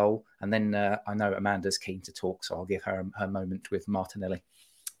another goal. And then I know Amanda's keen to talk, so I'll give her moment with Martinelli.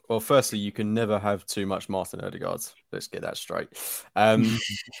 Well, firstly, you can never have too much Martin Odegaard. Let's get that straight.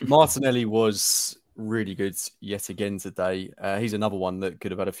 Martinelli was really good yet again today. He's another one that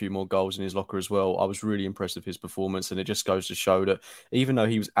could have had a few more goals in his locker as well. I was really impressed with his performance, and it just goes to show that even though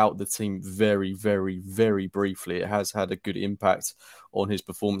he was out the team very, very, very briefly, it has had a good impact on his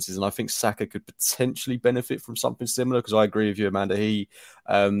performances. And I think Saka could potentially benefit from something similar, because I agree with you, Amanda. I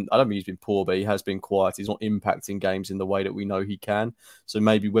don't think he's been poor, but he has been quiet. He's not impacting games in the way that we know he can. So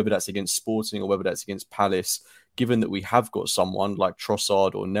maybe whether that's against Sporting or whether that's against Palace, given that we have got someone like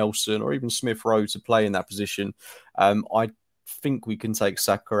Trossard or Nelson or even Smith Rowe to play in that position, I think we can take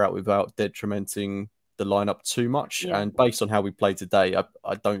Saka out without detrimenting the lineup too much. Yeah. And based on how we played today,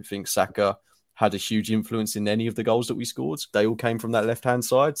 I don't think Saka had a huge influence in any of the goals that we scored. They all came from that left-hand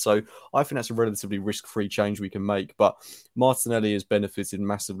side. So I think that's a relatively risk-free change we can make. But Martinelli has benefited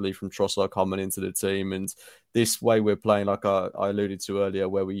massively from Trossard coming into the team. And this way we're playing, like I alluded to earlier,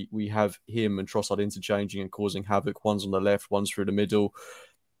 where we have him and Trossard interchanging and causing havoc. One's on the left, one's through the middle.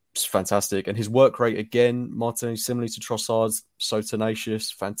 It's fantastic. And his work rate, again, Martinelli, similarly to Trossard, so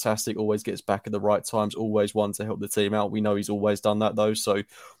tenacious, fantastic, always gets back at the right times, always one to help the team out. We know he's always done that, though, so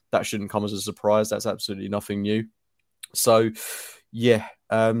that shouldn't come as a surprise. That's absolutely nothing new. So, yeah,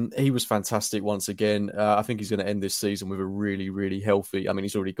 he was fantastic once again. I think he's going to end this season with a really, really healthy... I mean,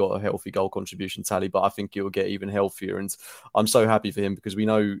 he's already got a healthy goal contribution tally, but I think he'll get even healthier. And I'm so happy for him, because we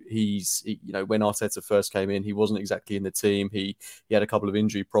know when Arteta first came in, he wasn't exactly in the team. He had a couple of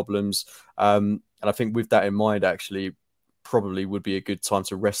injury problems. And I think with that in mind, actually, probably would be a good time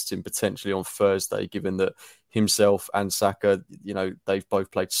to rest him potentially on Thursday, given that himself and Saka, they've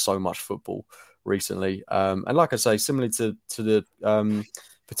both played so much football recently. And like I say, similarly to the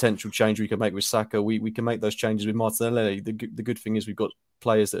potential change we can make with Saka, we can make those changes with Martinelli. The good thing is we've got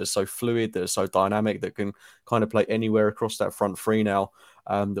players that are so fluid, that are so dynamic, that can kind of play anywhere across that front three now,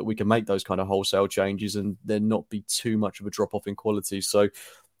 that we can make those kind of wholesale changes and there not be too much of a drop-off in quality. So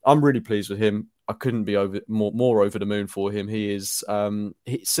I'm really pleased with him. I couldn't be more over the moon for him. He is,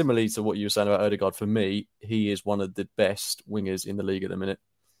 similarly to what you were saying about Odegaard, for me, he is one of the best wingers in the league at the minute.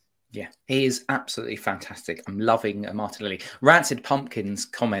 Yeah, he is absolutely fantastic. I'm loving Martinelli. Rancid Pumpkin's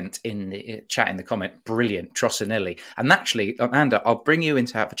comment in the chat, in the comment, brilliant, Trossard. And actually, Amanda, I'll bring you in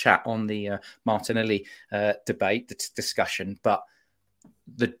to have a chat on the Martinelli debate, the discussion, but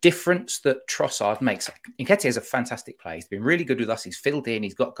the difference that Trossard makes. Nketiah is a fantastic player. He's been really good with us. He's filled in.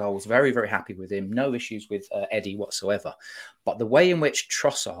 He's got goals. Very, very happy with him. No issues with Eddie whatsoever. But the way in which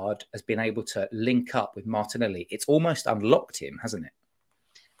Trossard has been able to link up with Martinelli, it's almost unlocked him, hasn't it?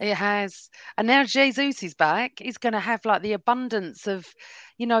 It has. And now Jesus is back. He's going to have like the abundance of,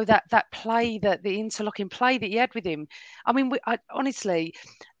 that play, that the interlocking play that he had with him. I mean, honestly,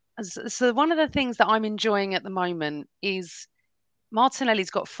 so one of the things that I'm enjoying at the moment is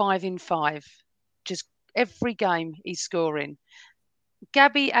Martinelli's got 5 in 5. Just every game he's scoring.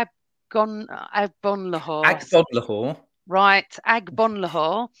 Gabby Agbonlahor. Right,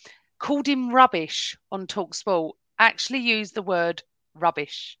 Agbonlahor called him rubbish on TalkSport. Actually used the word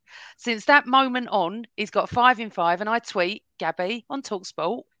rubbish. Since that moment on, he's got 5 in 5, and I tweet Gabby on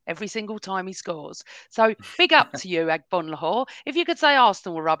TalkSport every single time he scores. So big up to you, Agbonlahor. If you could say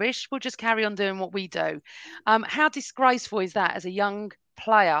Arsenal were rubbish, we'll just carry on doing what we do. How disgraceful is that as a young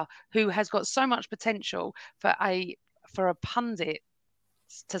player who has got so much potential for a pundit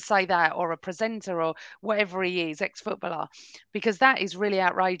to say that, or a presenter, or whatever he is, ex-footballer, because that is really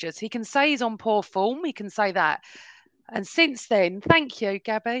outrageous. He can say he's on poor form, he can say that. And since then, thank you,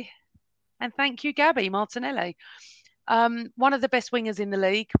 Gabby. And thank you, Gabby Martinelli. One of the best wingers in the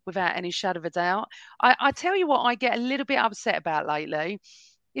league, without any shadow of a doubt. I tell you what I get a little bit upset about lately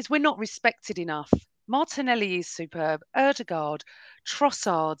is we're not respected enough. Martinelli is superb. Ødegaard,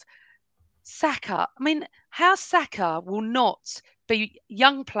 Trossard, Saka. I mean, how Saka will not be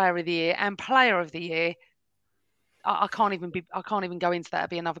Young Player of the Year and Player of the Year? I can't even go into that. It'll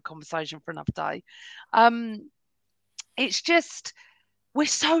be another conversation for another day. It's just, we're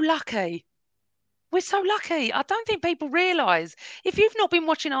so lucky. We're so lucky. I don't think people realise, if you've not been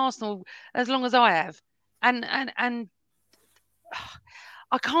watching Arsenal as long as I have, and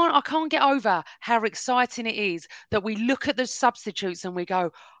I can't get over how exciting it is that we look at the substitutes and we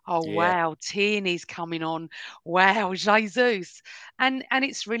go, oh, yeah. Wow, Tierney's coming on. Wow, Jesus. And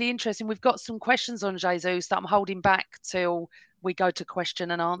it's really interesting. We've got some questions on Jesus that I'm holding back till we go to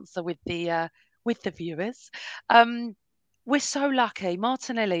question and answer with the viewers. We're so lucky.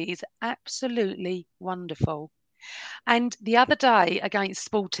 Martinelli is absolutely wonderful. And the other day against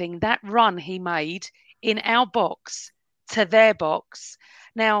Sporting, that run he made in our box to their box.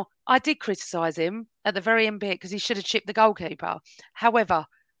 Now, I did criticise him at the very end bit because he should have chipped the goalkeeper. However,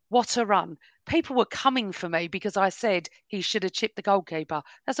 what a run. People were coming for me because I said he should have chipped the goalkeeper.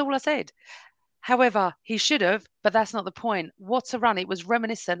 That's all I said. However, he should have, but that's not the point. What a run. It was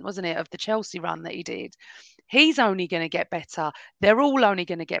reminiscent, wasn't it, of the Chelsea run that he did. He's only going to get better. They're all only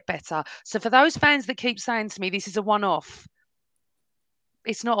going to get better. So for those fans that keep saying to me, this is a one-off,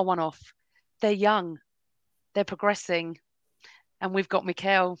 it's not a one-off. They're young. They're progressing. And we've got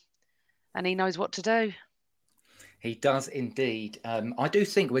Mikel, and he knows what to do. He does indeed. I do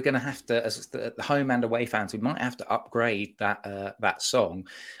think we're going to have to, as the home and away fans, we might have to upgrade that song,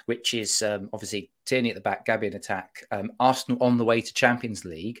 which is obviously Tierney at the back, Gabby in attack, Arsenal on the way to Champions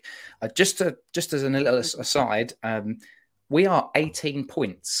League. Just as a little aside, we are 18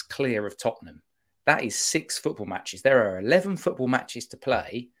 points clear of Tottenham. That is 6 football matches. There are 11 football matches to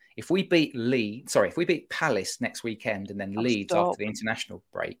play. If we beat Palace next weekend and then Leeds after the international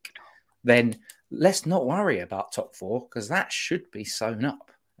break, then let's not worry about top 4 because that should be sewn up.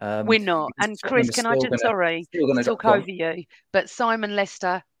 We're not. And Chris, can I just, talk over you? But Simon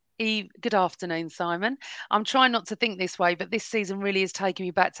Lester, good afternoon, Simon. I'm trying not to think this way, but this season really is taking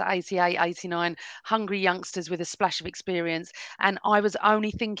me back to 88, 89, hungry youngsters with a splash of experience. And I was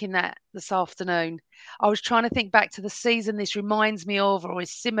only thinking that this afternoon. I was trying to think back to the season this reminds me of or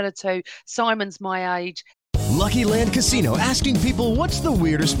is similar to. Simon's my age. Lucky Land Casino, asking people, what's the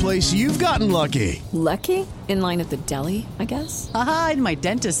weirdest place you've gotten lucky? Lucky? In line at the deli, I guess? Aha, in my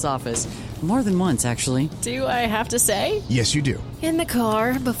dentist's office. More than once, actually. Do I have to say? Yes, you do. In the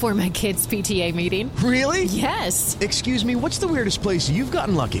car before my kids' PTA meeting. Really? Yes. Excuse me, what's the weirdest place you've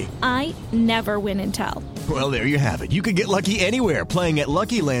gotten lucky? I never win and tell. Well, there you have it. You can get lucky anywhere, playing at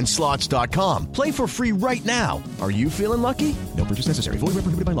LuckyLandSlots.com. Play for free right now. Are you feeling lucky? No purchase necessary. Void where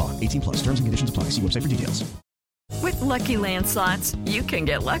prohibited by law. 18+. Terms and conditions apply. See website for details. With Lucky Land Slots, you can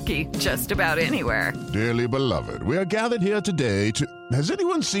get lucky just about anywhere. Dearly beloved, we are gathered here today to... Has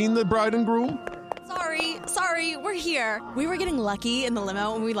anyone seen the bride and groom? Sorry, we're here. We were getting lucky in the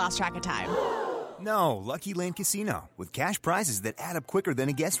limo and we lost track of time. No, Lucky Land Casino, with cash prizes that add up quicker than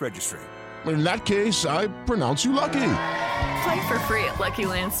a guest registry. In that case, I pronounce you lucky. Play for free at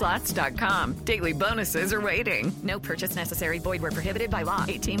LuckyLandSlots.com. Daily bonuses are waiting. No purchase necessary. Void where prohibited by law.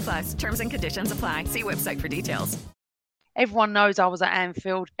 18+. Terms and conditions apply. See website for details. Everyone knows I was at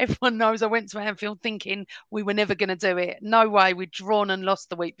Anfield. Everyone knows I went to Anfield thinking we were never going to do it. No way. We'd drawn and lost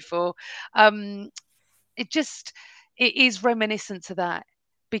the week before. It is reminiscent to that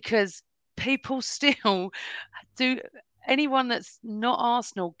because people still do. Anyone that's not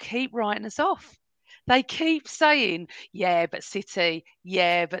Arsenal, keep writing us off. They keep saying, yeah, but City,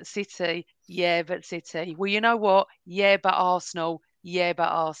 yeah, but City, yeah, but City. Well, you know what? Yeah, but Arsenal, yeah, but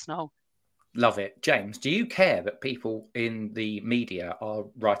Arsenal. Love it. James, do you care that people in the media are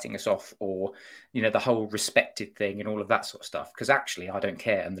writing us off, or, the whole respected thing and all of that sort of stuff? Because actually I don't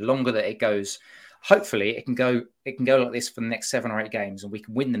care. And the longer that it goes, hopefully it can go like this for the next 7 or 8 games, and we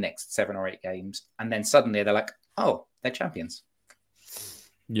can win the next 7 or 8 games. And then suddenly they're like, oh, they're champions.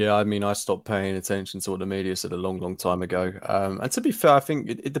 Yeah, I mean, I stopped paying attention to what the media said a long, long time ago. And to be fair, I think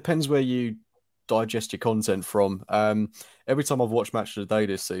it depends where you digest your content from. Every time I've watched Match of the Day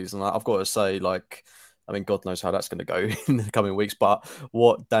this season, I've got to say, God knows how that's going to go in the coming weeks, but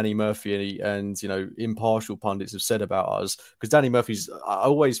what Danny Murphy and impartial pundits have said about us, because Danny Murphy's, I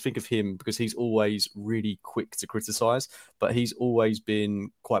always think of him because he's always really quick to criticise, but he's always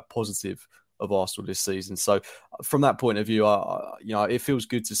been quite positive of Arsenal this season. So from that point of view, it feels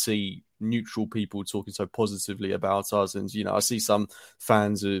good to see neutral people talking so positively about us. And, I see some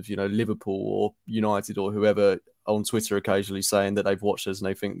fans of, Liverpool or United or whoever on Twitter occasionally saying that they've watched us and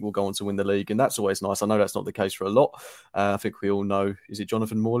they think we'll go on to win the league. And that's always nice. I know that's not the case for a lot. I think we all know, is it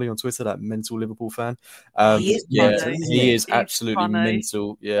Jonathan Morley on Twitter, that mental Liverpool fan? He is absolutely funny.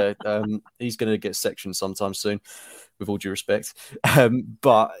 mental. Yeah. He's going to get sectioned sometime soon, with all due respect.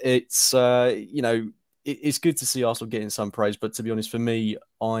 But it's, it's good to see Arsenal getting some praise. But to be honest, for me,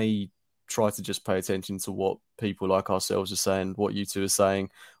 I try to just pay attention to what people like ourselves are saying, what you two are saying,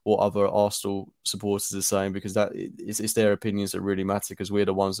 what other Arsenal supporters are saying, because it's their opinions that really matter, because we're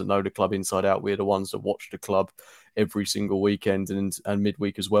the ones that know the club inside out. We're the ones that watch the club every single weekend and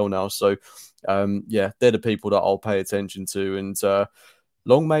midweek as well now. So, they're the people that I'll pay attention to. And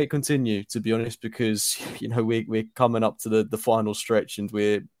long may it continue, to be honest, because, we're coming up to the final stretch and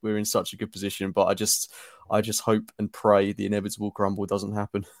we're in such a good position. But I just hope and pray the inevitable crumble doesn't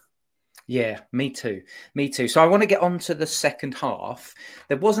happen. Yeah, me too. So I want to get on to the second half.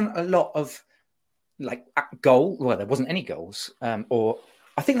 There wasn't a lot of goal. Well, there wasn't any goals, or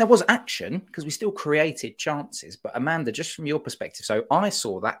I think there was action because we still created chances. But Amanda, just from your perspective, so I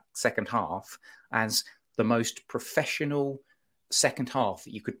saw that second half as the most professional second half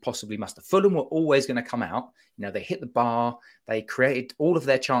that you could possibly muster. Fulham were always going to come out. They hit the bar. They created all of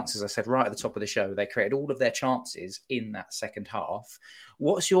their chances. I said right at the top of the show, they created all of their chances in that second half.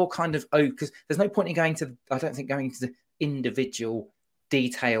 What's your kind of, because there's no point in going to the individual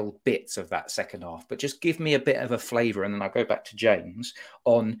detailed bits of that second half, but just give me a bit of a flavour, and then I'll go back to James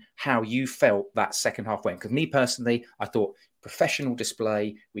on how you felt that second half went. Because me personally, I thought professional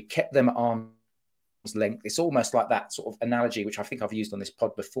display. We kept them at arm's length. It's almost like that sort of analogy, which I think I've used on this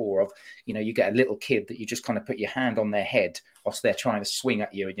pod before, of, you get a little kid that you just kind of put your hand on their head whilst they're trying to swing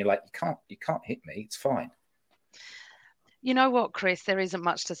at you, and you're like, you can't hit me. It's fine. You know what, Chris? There isn't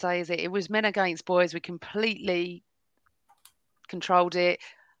much to say, is it? It was men against boys. We completely controlled it.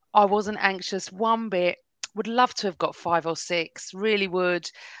 I wasn't anxious one bit. Would love to have got 5 or 6. Really would.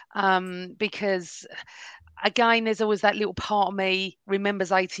 Because, again, there's always that little part of me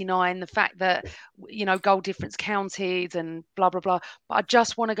remembers 89, the fact that, goal difference counted and blah, blah, blah. But I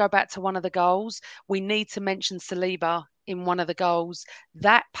just want to go back to one of the goals. We need to mention Saliba in one of the goals.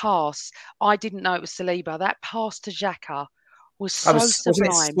 That pass, I didn't know it was Saliba. That pass to Xhaka was so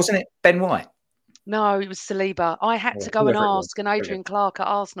sublime. Wasn't it Ben White? No, it was Saliba. I had to go and ask, and Adrian Clark at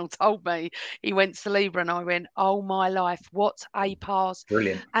Arsenal told me he went Saliba, and I went, oh my life, what a pass.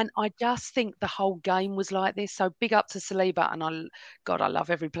 Brilliant. And I just think the whole game was like this. So big up to Saliba. And I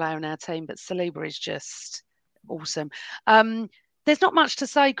love every player on our team, but Saliba is just awesome. There's not much to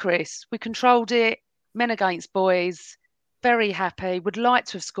say, Chris. We controlled it, men against boys. Very happy. Would like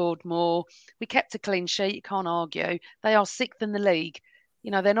to have scored more. We kept a clean sheet. You can't argue. They are 6th in the league.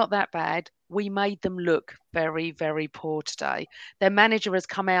 They're not that bad. We made them look very, very poor today. Their manager has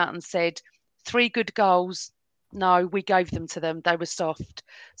come out and said 3 good goals. No, we gave them to them. They were soft.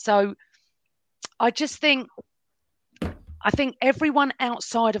 So I think everyone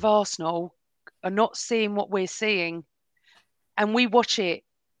outside of Arsenal are not seeing what we're seeing. And we watch it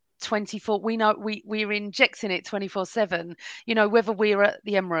 24. We know we're injecting it 24/7. Whether we're at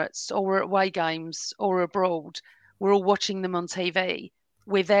the Emirates or we're at away games or abroad, we're all watching them on TV.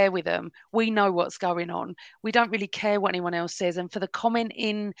 We're there with them. We know what's going on. We don't really care what anyone else says. And for the comment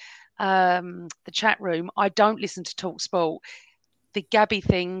in the chat room, I don't listen to TalkSport. The Gabby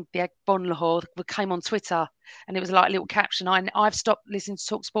thing, the Bon Lahore, came on Twitter, and it was like a little caption. I've stopped listening to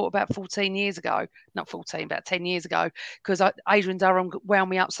TalkSport about 14 years ago. Not 14, about 10 years ago, because Adrian Durham wound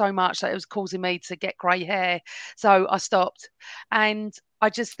me up so much that it was causing me to get grey hair. So I stopped. And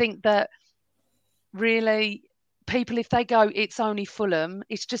I just think that really people, if they go, it's only Fulham,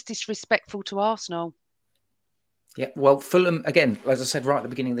 it's just disrespectful to Arsenal. Yeah, well, Fulham, again, as I said right at the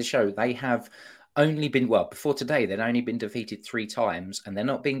beginning of the show, they have only been, well, before today, they'd only been defeated 3 times, and they're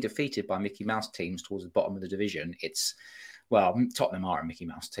not being defeated by Mickey Mouse teams towards the bottom of the division. It's, well, Tottenham are a Mickey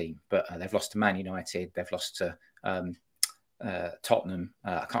Mouse team, but they've lost to Man United, they've lost to Tottenham.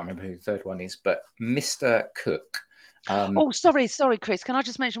 I can't remember who the third one is, but Mr. Cook. Sorry, Chris. Can I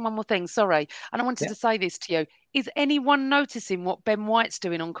just mention one more thing? Sorry. And I wanted to say this to you. Is anyone noticing what Ben White's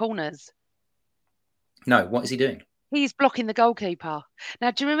doing on corners? No, what is he doing? He's blocking the goalkeeper. Now,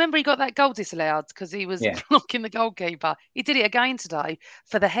 do you remember he got that goal disallowed because he was blocking the goalkeeper? He did it again today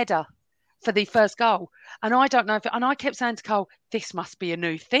for the header, for the first goal. And I don't know if, and I kept saying to Cole, this must be a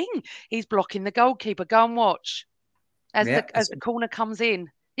new thing. He's blocking the goalkeeper. Go and watch as the corner comes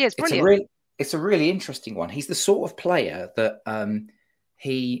in. Yeah, it's brilliant. It's a really interesting one. He's the sort of player that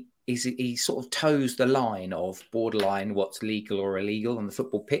he sort of toes the line of borderline what's legal or illegal on the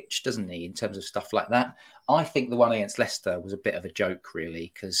football pitch, doesn't he, in terms of stuff like that? I think the one against Leicester was a bit of a joke,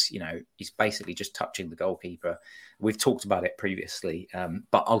 really, because, you know, he's basically just touching the goalkeeper. We've talked about it previously,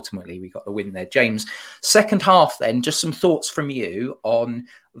 but ultimately we got the win there. James, second half then, just some thoughts from you on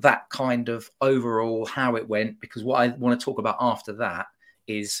that kind of overall how it went, because what I want to talk about after that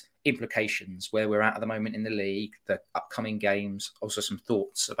is implications, where we're at the moment in the league, the upcoming games, also some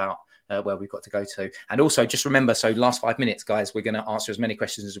thoughts about where we've got to go to. And also just remember, so last 5 minutes, guys, we're going to answer as many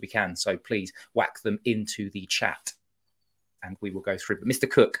questions as we can. So please whack them into the chat and we will go through. But Mr.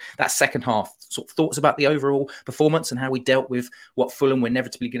 Cook, that second half, sort of thoughts about the overall performance and how we dealt with what Fulham were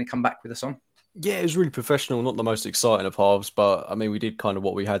inevitably going to come back with us on? Yeah, it was really professional, not the most exciting of halves, but I mean, we did kind of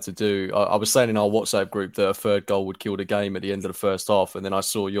what we had to do. I was saying in our WhatsApp group that a third goal would kill the game at the end of the first half, and then I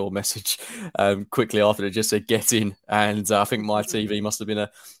saw your message quickly after it just said get in, and I think my TV must have been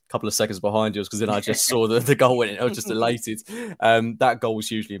a couple of seconds behind yours, because then I just saw the goal went in. I was just elated. That goal was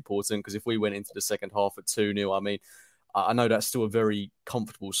hugely important, because if we went into the second half at 2-0, I mean, I know that's still a very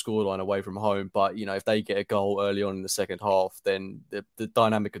comfortable scoreline away from home, but, you know, if they get a goal early on in the second half, then the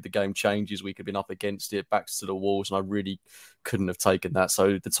dynamic of the game changes. We could have been up against it, backs to the walls, and I really couldn't have taken that.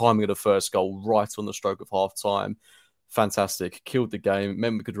 So the timing of the first goal right on the stroke of half time, fantastic. Killed the game.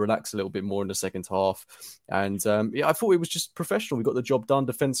 Meant we could relax a little bit more in the second half. And I thought it was just professional. We got the job done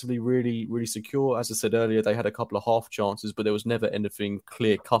defensively, really, really secure. As I said earlier, they had a couple of half chances, but there was never anything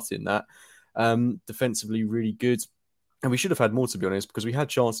clear cut in that. Defensively, really good. And we should have had more, to be honest, because we had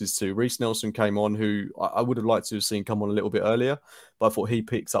chances too. Reece Nelson came on, who I would have liked to have seen come on a little bit earlier, but I thought he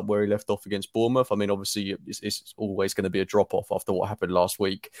picked up where he left off against Bournemouth. I mean, obviously, it's always going to be a drop-off after what happened last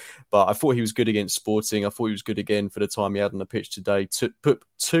week, but I thought he was good against Sporting. I thought he was good again for the time he had on the pitch today. To put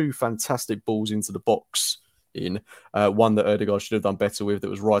 2 fantastic balls into the box in, one that Ødegaard should have done better with, that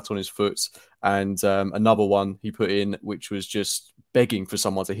was right on his foot, and another one he put in which was just begging for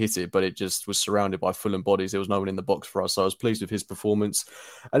someone to hit it, but it just was surrounded by Fulham bodies. There was no one in the box for us, so I was pleased with his performance.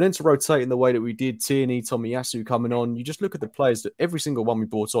 And then to rotate in the way that we did, Tierney, Tomiyasu coming on, you just look at the players that every single one we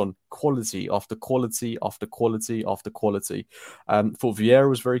brought on, quality after quality after quality after quality. Thought Vieira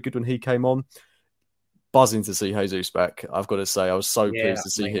was very good when he came on. Buzzing to see Jesus back, I've got to say. I was so pleased to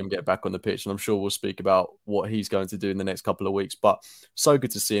see him get back on the pitch, and I'm sure we'll speak about what he's going to do in the next couple of weeks, but so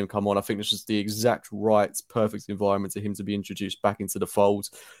good to see him come on. I think this was the exact right, perfect environment for him to be introduced back into the fold.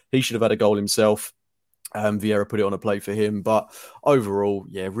 He should have had a goal himself. Vieira put it on a plate for him, but overall,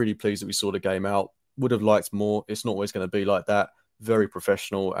 yeah, really pleased that we saw the game out. Would have liked more. It's not always going to be like that. Very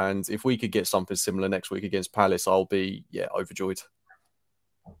professional, and if we could get something similar next week against Palace, I'll be, overjoyed.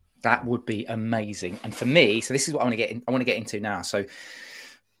 That would be amazing. And for me, so this is what I want to get into now. So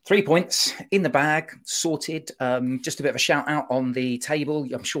 3 points in the bag, sorted. Just a bit of a shout out on the table.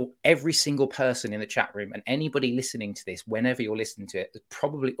 I'm sure every single person in the chat room and anybody listening to this, whenever you're listening to it, has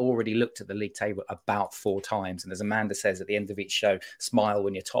probably already looked at the league table about 4 times. And as Amanda says at the end of each show, smile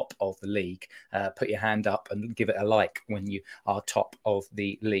when you're top of the league. Put your hand up and give it a like when you are top of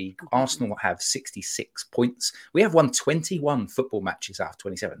the league. Arsenal have 66 points. We have won 21 football matches out of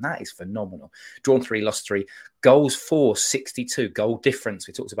 27. That is phenomenal. Drawn 3, lost 3. Goals for 62, goal difference.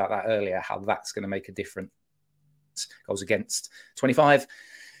 We talked about that earlier, how that's going to make a difference. Goals against 25,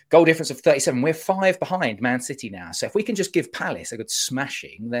 goal difference of 37. We're 5 behind Man City now. So if we can just give Palace a good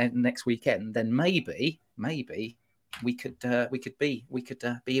smashing then next weekend, then maybe we could be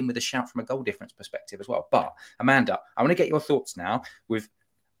in with a shout from a goal difference perspective as well. But Amanda, I want to get your thoughts now.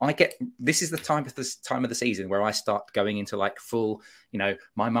 This is the time of the season where I start going into like full,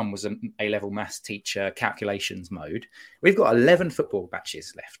 my mum was an A-level maths teacher, calculations mode. We've got 11 football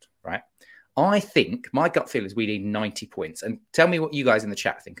matches left, right? I think my gut feel is we need 90 points. And tell me what you guys in the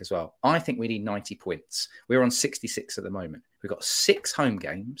chat think as well. I think we need 90 points. We're on 66 at the moment. We've got 6 home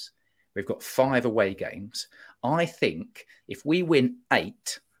games. We've got 5 away games. I think if we win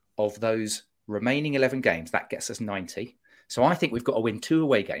 8 of those remaining 11 games, that gets us 90. So I think we've got to win 2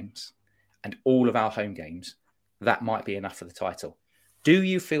 away games and all of our home games. That might be enough for the title. Do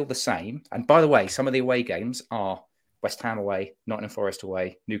you feel the same? And by the way, some of the away games are West Ham away, Nottingham Forest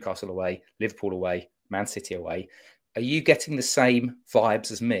away, Newcastle away, Liverpool away, Man City away. Are you getting the same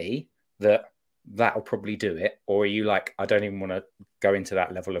vibes as me that that'll probably do it? Or are you like, I don't even want to go into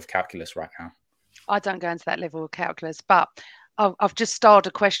that level of calculus right now? I don't go into that level of calculus, but I've just started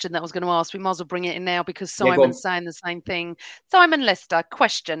a question that I was going to ask. We might as well bring it in now because Simon's saying the same thing. Simon Lester,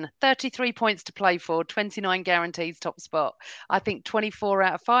 question, 33 points to play for, 29 guarantees top spot. I think 24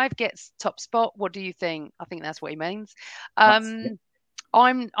 out of 5 gets top spot. What do you think? I think that's what he means. I'm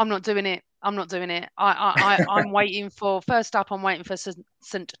not doing it. I'm not doing it. I'm waiting for, first up, I'm waiting for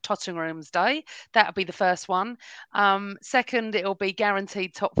St Tottenham's Day. That'll be the first one. Second, it'll be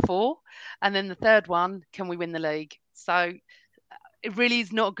guaranteed top 4. And then the third one, can we win the league? So it really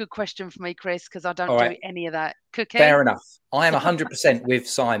is not a good question for me, Chris, because I don't do any of that. Cookie? Fair enough. I am 100% with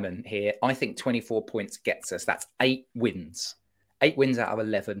Simon here. I think 24 points gets us. That's 8 wins. 8 wins out of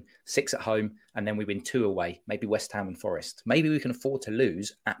 11, 6 at home, and then we win 2 away, maybe West Ham and Forest. Maybe we can afford to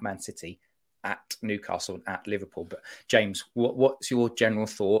lose at Man City, at Newcastle, and at Liverpool. But James, what's your general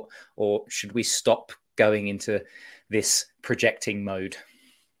thought? Or should we stop going into this projecting mode?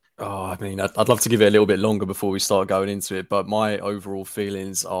 Oh, I mean, I'd love to give it a little bit longer before we start going into it, but my overall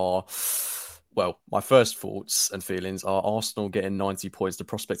feelings are, well, my first thoughts and feelings are Arsenal getting 90 points. The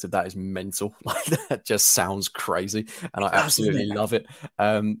prospect of that is mental. Like, that just sounds crazy, and I absolutely love it.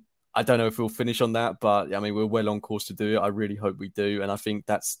 I don't know if we'll finish on that, but I mean, we're well on course to do it. I really hope we do, and I think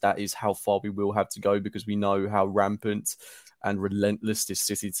that is how far we will have to go, because we know how rampant and relentless this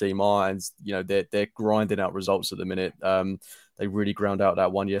City team are, and you know they're grinding out results at the minute. They really ground out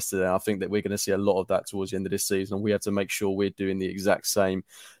that one yesterday. I think that we're going to see a lot of that towards the end of this season, and we have to make sure we're doing the exact same.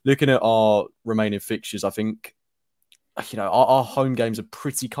 Looking at our remaining fixtures, I think, you know, our home games are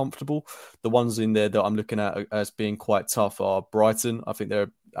pretty comfortable. The ones in there that I'm looking at as being quite tough are Brighton. I think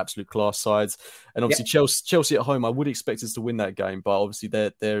they're absolute class sides. And obviously Chelsea at home, I would expect us to win that game, but obviously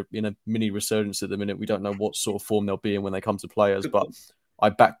they're in a mini resurgence at the minute. We don't know what sort of form they'll be in when they come to play us, but I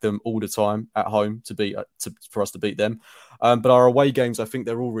back them all the time at home for us to beat them. But our away games, I think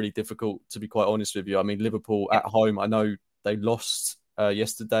they're all really difficult, to be quite honest with you. I mean, Liverpool at home, I know they lost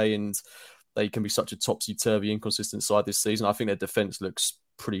yesterday, and they can be such a topsy-turvy, inconsistent side this season. I think their defence looks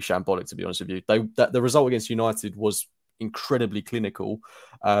pretty shambolic, to be honest with you. The result against United was incredibly clinical.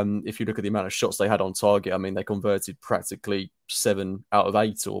 If you look at the amount of shots they had on target, I mean, they converted practically 7 out of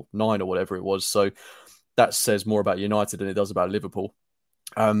 8 or 9 or whatever it was. So that says more about United than it does about Liverpool.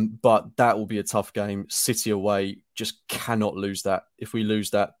 But that will be a tough game. City away, just cannot lose that. If we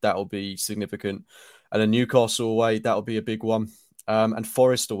lose that, that will be significant. And then Newcastle away, that will be a big one. And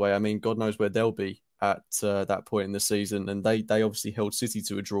Forest away, I mean, God knows where they'll be at that point in the season. And they obviously held City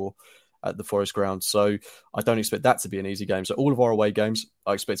to a draw at the Forest ground. So I don't expect that to be an easy game. So all of our away games,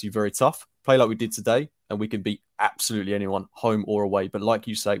 I expect to be very tough. Play like we did today, and we can beat absolutely anyone, home or away. But like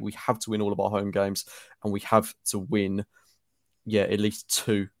you say, we have to win all of our home games, and we have to win, at least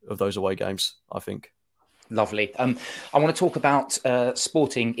 2 of those away games, I think. Lovely. I want to talk about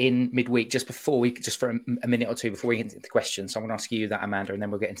Sporting in midweek just for a minute or two before we get into the questions. So I'm going to ask you that, Amanda, and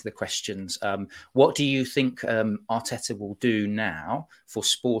then we'll get into the questions. What do you think Arteta will do now for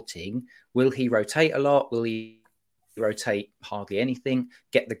Sporting? Will he rotate a lot? Will he rotate hardly anything?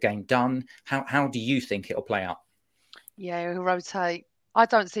 Get the game done? How do you think it'll play out? Yeah, he'll rotate. I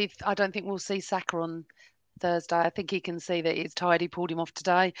don't think we'll see Saka on Thursday. I think he can see that he's tired. He pulled him off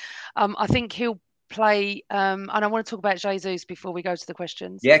today. I think he'll play, and I want to talk about Jesus before we go to the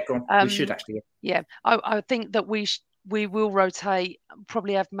questions. Yeah, go on. We should actually. Yeah, I think that we will rotate.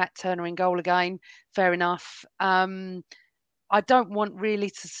 Probably have Matt Turner in goal again. Fair enough. I don't want really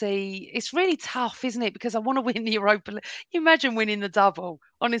to see. It's really tough, isn't it? Because I want to win the Europa League. You imagine winning the double.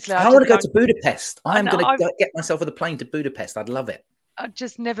 Honestly, I want to go to Budapest. I'm going to get myself on the plane to Budapest. I'd love it. I've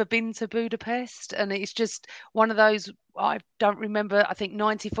just never been to Budapest, and it's just one of those. I don't remember. I think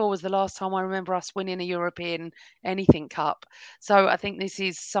 94 was the last time I remember us winning a European anything cup. So I think this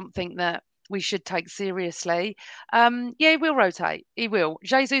is something that we should take seriously. He will rotate. He will.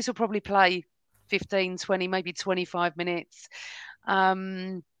 Jesus will probably play 15, 20, maybe 25 minutes.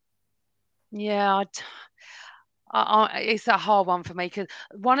 It's a hard one for me, because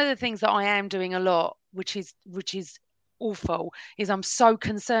one of the things that I am doing a lot, which is awful is I'm so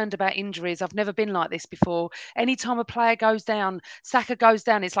concerned about injuries. I've never been like this before. Anytime a player goes down, Saka goes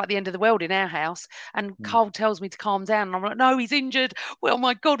down, it's like the end of the world in our house. And Carl tells me to calm down. And I'm like, no, he's injured. Well,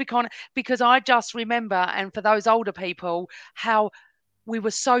 my God, we can't. Because I just remember, and for those older people, how we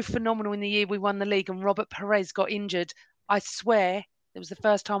were so phenomenal in the year we won the league and Robert Perez got injured. I swear it was the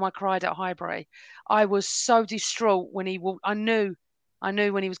first time I cried at Highbury. I was so distraught when he walked. I knew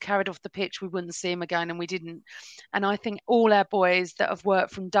when he was carried off the pitch, we wouldn't see him again, and we didn't. And I think all our boys that have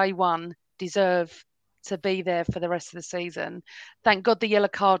worked from day one deserve to be there for the rest of the season. Thank God the yellow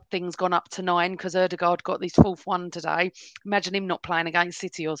card thing's gone up to 9 because Ødegaard got his 4th one today. Imagine him not playing against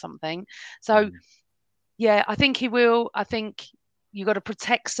City or something. So, yeah, I think he will. I think you've got to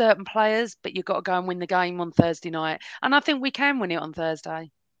protect certain players, but you've got to go and win the game on Thursday night. And I think we can win it on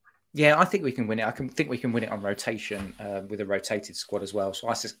Thursday. Yeah, I think we can win it. think we can win it on rotation with a rotated squad as well. So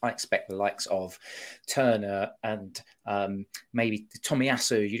I expect the likes of Turner and maybe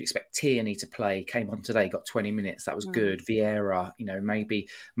Tomiyasu. You'd expect Tierney to play. Came on today, got 20 minutes. That was good. Vieira,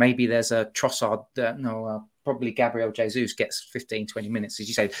 maybe there's a Trossard. Probably Gabriel Jesus gets 15, 20 minutes. As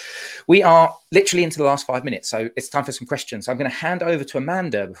you say, we are literally into the last 5 minutes. So it's time for some questions. So I'm going to hand over to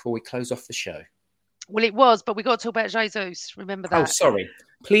Amanda before we close off the show. Well, it was, but we got to talk about Jesus. Remember that? Oh, sorry.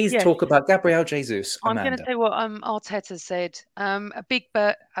 Please talk about Gabriel Jesus, Amanda. I'm going to tell you what Arteta said. A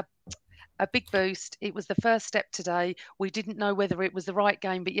big boost. It was the first step today. We didn't know whether it was the right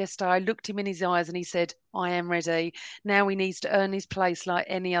game, but yesterday I looked him in his eyes and he said, I am ready. Now he needs to earn his place like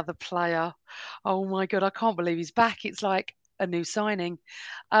any other player. Oh, my God, I can't believe he's back. It's like a new signing.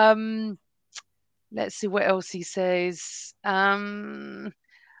 Let's see what else he says.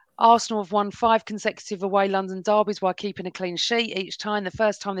 Arsenal have won 5 consecutive away London derbies while keeping a clean sheet each time. The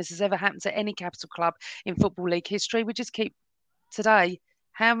first time this has ever happened to any capital club in Football League history. We just keep today.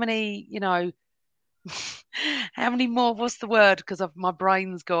 How many, how many more? What's the word? Because my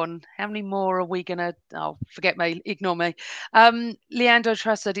brain's gone. How many more are we going to? Oh, forget me. Ignore me. Leandro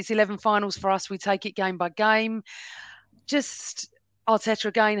Trossard, it's 11 finals for us. We take it game by game. Just Arteta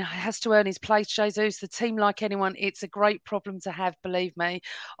again has to earn his place, Jesus. The team, like anyone, it's a great problem to have, believe me.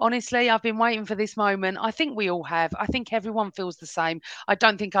 Honestly, I've been waiting for this moment. I think we all have. I think everyone feels the same. I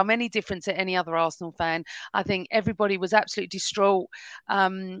don't think I'm any different to any other Arsenal fan. I think everybody was absolutely distraught.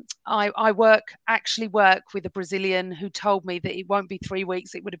 I actually work with a Brazilian who told me that it won't be 3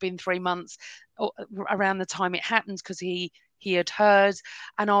 weeks. It would have been 3 months around the time it happened because he had heard,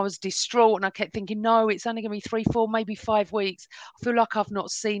 and I was distraught, and I kept thinking, no, it's only going to be 3, 4, maybe 5 weeks. I feel like I've not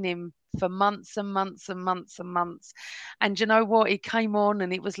seen him for months and months and months and months. And you know what? He came on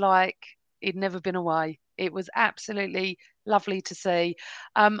and it was like he'd never been away. It was absolutely lovely to see.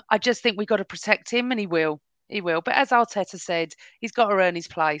 I just think we've got to protect him, and he will. He will. But as Arteta said, he's got to earn his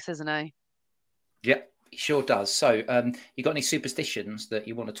place, hasn't he? Yep. He sure does. So, you got any superstitions that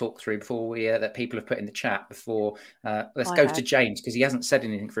you want to talk through before we that people have put in the chat before? Let's go to James because he hasn't said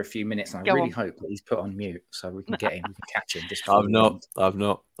anything for a few minutes, and I really hope that he's put on mute so we can get him, we can catch him. I've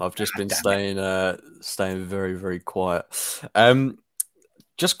not. I've just been staying very, very quiet.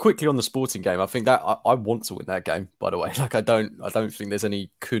 Just quickly on the Sporting game, I think that I want to win that game. By the way, I don't think there's any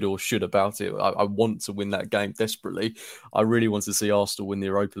could or should about it. I want to win that game desperately. I really want to see Arsenal win the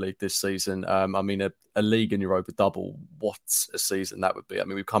Europa League this season. I mean, a league and Europa double. What a season that would be! I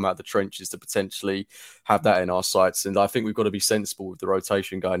mean, we've come out of the trenches to potentially have that in our sights, and I think we've got to be sensible with the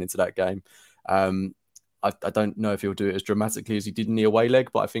rotation going into that game. I don't know if he'll do it as dramatically as he did in the away leg,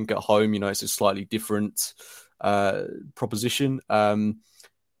 but I think at home, it's a slightly different proposition.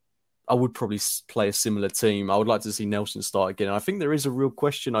 I would probably play a similar team. I would like to see Nelson start again. And I think there is a real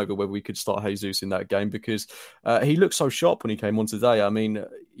question over whether we could start Jesus in that game because he looked so sharp when he came on today. I mean,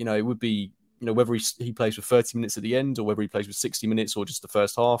 it would be, whether he plays for 30 minutes at the end or whether he plays for 60 minutes or just the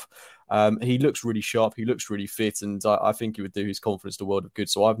first half. He looks really sharp. He looks really fit. And I think it would do his confidence the world of good.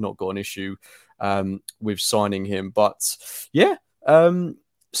 So I've not got an issue with signing him. But yeah,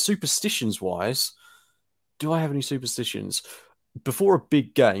 superstitions-wise, do I have any superstitions? Before a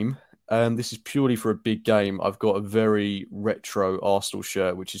big game, this is purely for a big game, I've got a very retro Arsenal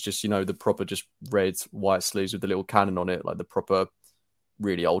shirt, which is just, the proper just red, white sleeves with the little cannon on it, like the proper,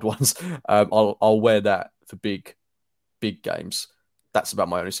 really old ones. I'll wear that for big games. That's about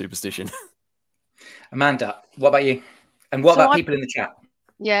my only superstition. Amanda, what about you? And what about people in the chat?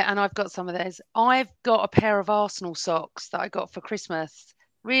 Yeah, and I've got some of those. I've got a pair of Arsenal socks that I got for Christmas.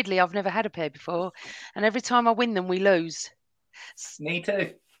 Weirdly, I've never had a pair before. And every time I win them, we lose. Me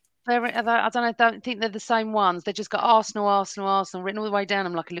too. I don't think they're the same ones. They just got Arsenal written all the way down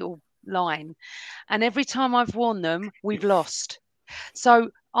them like a little line. And every time I've worn them, we've lost.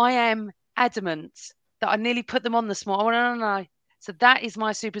 So I am adamant that I nearly put them on this morning. I went, no. So that is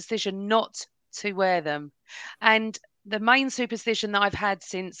my superstition, not to wear them. And the main superstition that I've had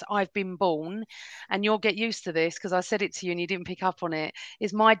since I've been born, and you'll get used to this because I said it to you and you didn't pick up on it,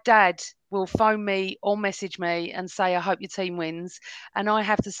 is my dad will phone me or message me and say, I hope your team wins. And I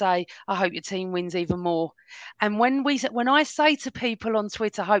have to say, I hope your team wins even more. And when I say to people on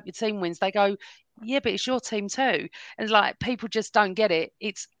Twitter, hope your team wins, they go, yeah, but it's your team too. And like, people just don't get it.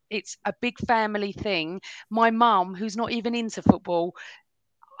 It's a big family thing. My mum, who's not even into football,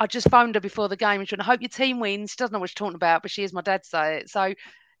 I just phoned her before the game and she went, I hope your team wins. She doesn't know what she's talking about, but she hears my dad say it. So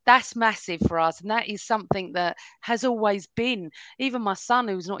that's massive for us. And that is something that has always been. Even my son,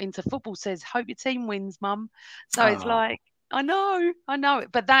 who's not into football, says, hope your team wins, Mum. So it's like, I know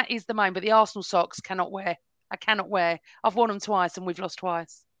it. But that is the main. But the Arsenal socks cannot wear. I cannot wear. I've worn them twice and we've lost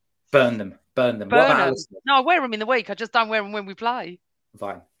twice. Burn them. What about our listeners? No, I wear them in the week. I just don't wear them when we play.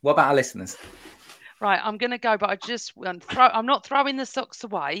 Fine. What about our listeners? Right, I'm going to go, but I'm not throwing the socks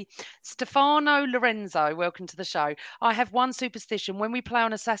away. Stefano Lorenzo, welcome to the show. I have one superstition. When we play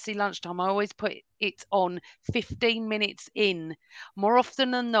on a Saturday lunchtime, I always put it on 15 minutes in. More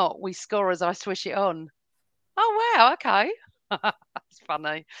often than not, we score as I swish it on. Oh, wow, okay. That's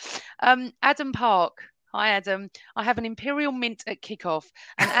funny. Adam Park. Hi, Adam. I have an Imperial Mint at kickoff,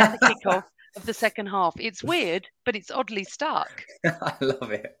 and at the kickoff of the second half. It's weird, but it's oddly stuck. I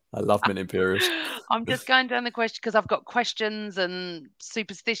love it. I love Mint Imperials. I'm just going down the question because I've got questions and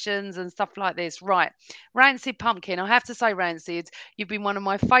superstitions and stuff like this. Right. Rancid Pumpkin. I have to say, Rancid, you've been one of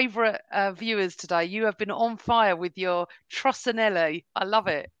my favourite viewers today. You have been on fire with your Trossanelli. I love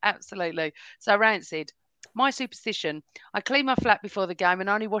it. Absolutely. So, Rancid, my superstition, I clean my flat before the game and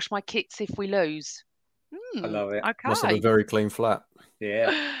only wash my kits if we lose. I love it. Okay. Must have a very clean flat.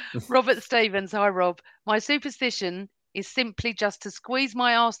 Yeah. Robert Stevens. Hi, Rob. My superstition is simply just to squeeze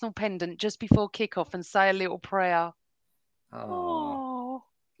my Arsenal pendant just before kickoff and say a little prayer. Oh,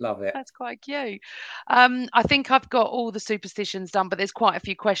 love it. That's quite cute. I think I've got all the superstitions done, but there's quite a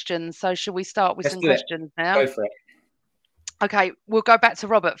few questions. So shall we start with some questions now? Go for it. Okay, we'll go back to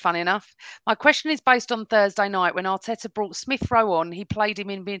Robert, funny enough. My question is based on Thursday night when Arteta brought Smith Rowe on. He played him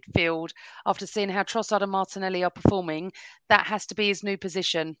in midfield after seeing how Trossard and Martinelli are performing. That has to be his new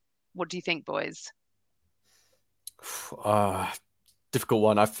position. What do you think, boys? Difficult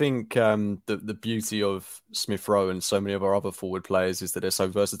one. I think the beauty of Smith Rowe and so many of our other forward players is that they're so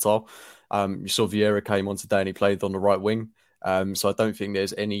versatile. You saw Vieira came on today and he played on the right wing. So I don't think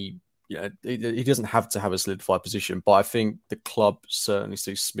there's any... he doesn't have to have a solidified position, but I think the club certainly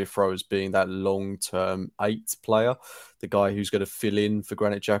sees Smith Rowe as being that long-term 8 player, the guy who's going to fill in for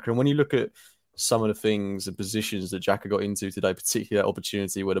Granit Xhaka. And when you look at some of the things and positions that Xhaka got into today, particularly that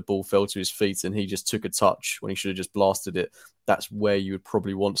opportunity where the ball fell to his feet and he just took a touch when he should have just blasted it, that's where you would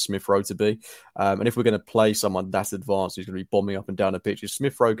probably want Smith Rowe to be. And if we're going to play someone that advanced who's going to be bombing up and down the pitch, if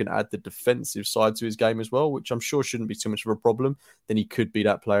Smith Rowe can add the defensive side to his game as well, which I'm sure shouldn't be too much of a problem, then he could be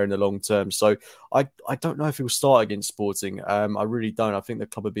that player in the long term. So I don't know if he'll start against Sporting. I really don't. I think the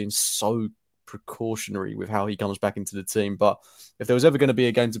club are being so precautionary with how he comes back into the team. But if there was ever going to be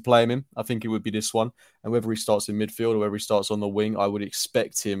a game to play him in, I think it would be this one. And whether he starts in midfield or whether he starts on the wing, I would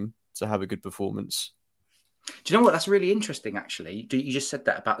expect him to have a good performance. Do you know what? That's really interesting, actually. You just said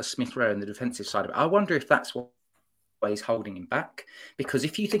that about the Smith Rowe and the defensive side of it. I wonder if that's what is holding him back. Because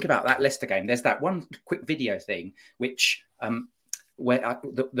if you think about that Leicester game, there's that one quick video thing, which where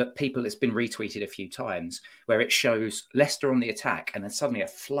the people, it's been retweeted a few times, where it shows Leicester on the attack and then suddenly a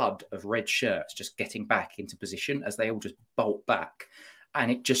flood of red shirts just getting back into position as they all just bolt back. And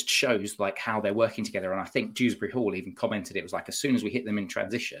it just shows like how they're working together. And I think Dewsbury Hall even commented, it was like, as soon as we hit them in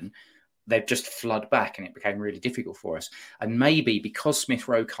transition, they've just flood back and it became really difficult for us. And maybe because Smith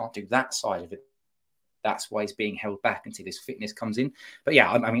Rowe can't do that side of it, that's why he's being held back until his fitness comes in. But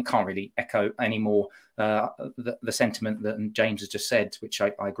yeah, I mean, can't really echo any more the sentiment that James has just said, which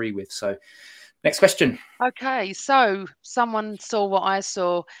I agree with. So next question. Okay, so someone saw what I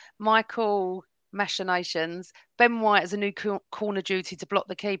saw. Michael Machinations. Ben White has a new corner duty to block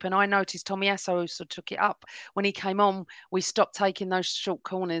the keeper, and I noticed Tomiyasu also took it up. When he came on, we stopped taking those short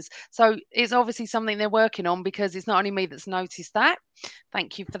corners. So it's obviously something they're working on, because it's not only me that's noticed that.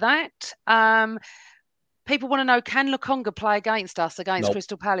 Thank you for that. People want to know, can Lokonga play against us, against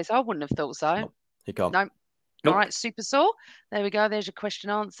Crystal Palace? I wouldn't have thought so. No, he can't. No. All right, Super Saw. There we go. There's your question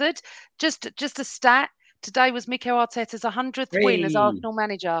answered. Just a stat. Today was Mikel Arteta's 100th win as Arsenal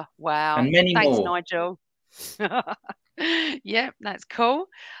manager. Wow. And many Thanks, more. Nigel. Yeah, that's cool.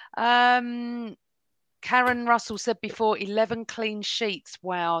 Karen Russell said before, 11 clean sheets.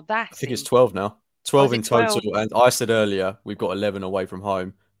 Wow, I think it's 12 now. 12 in total. 12? And I said earlier, we've got 11 away from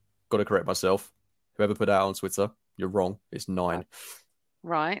home. Got to correct myself. Whoever put that on Twitter, you're wrong. It's 9.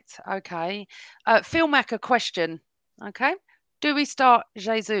 Right. Okay. Phil Mack, a question. Okay. Do we start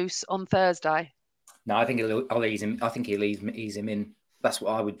Jesus on Thursday? No, I think I'll ease him. I think he'll ease him in. That's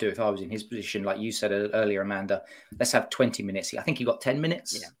what I would do if I was in his position. Like you said earlier, Amanda, let's have 20 minutes. I think he got 10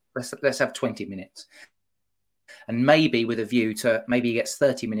 minutes. Yeah. Let's have 20 minutes. And maybe with a view to maybe he gets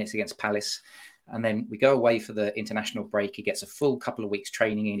 30 minutes against Palace. And then we go away for the international break. He gets a full couple of weeks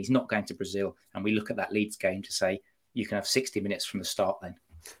training in. He's not going to Brazil. And we look at that Leeds game to say, you can have 60 minutes from the start then.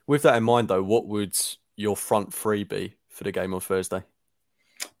 With that in mind, though, what would your front three be for the game on Thursday?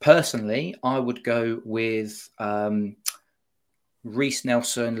 Personally, I would go with Reiss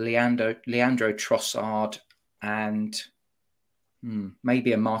Nelson, Leandro Trossard, and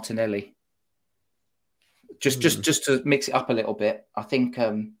maybe a Martinelli. Just to mix it up a little bit. I think,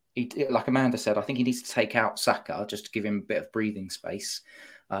 like Amanda said, I think he needs to take out Saka just to give him a bit of breathing space.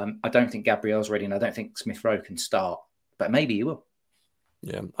 I don't think Gabriel's ready, and I don't think Smith Rowe can start, but maybe he will.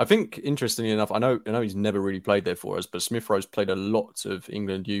 Yeah, I think interestingly enough, I know he's never really played there for us, but Smith Rowe's played a lot of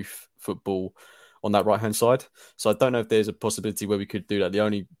England youth football on that right-hand side. So I don't know if there's a possibility where we could do that. The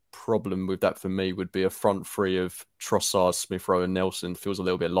only problem with that for me would be a front three of Trossard, Smith Rowe and Nelson. Feels a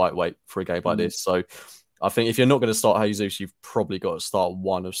little bit lightweight for a game like this. So I think if you're not going to start Jesus, you've probably got to start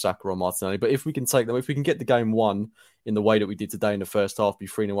one of Saka or Martinelli. But if we can take them, if we can get the game won in the way that we did today in the first half, be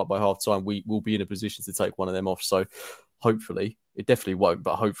 3-0 up by half time, we will be in a position to take one of them off. So hopefully, it definitely won't,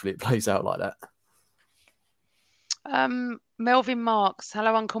 but hopefully it plays out like that. Melvin Marks.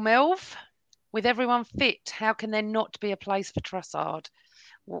 Hello, Uncle Melv. With everyone fit, how can there not be a place for Trossard?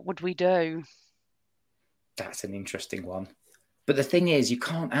 What would we do? That's an interesting one. But the thing is, you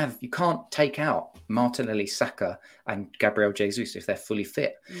can't take out Martinelli, Saka and Gabriel Jesus if they're fully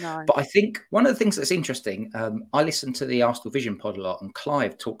fit. No. But I think one of the things that's interesting, I listen to the Arsenal Vision pod a lot, and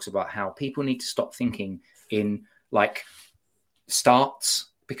Clive talks about how people need to stop thinking in like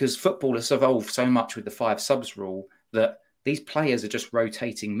starts, because football has evolved so much with the 5 subs rule that these players are just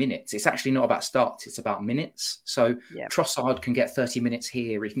rotating minutes. It's actually not about starts, it's about minutes. So Trossard can get 30 minutes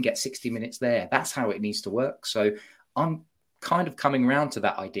here, he can get 60 minutes there. That's how it needs to work. So I'm kind of coming around to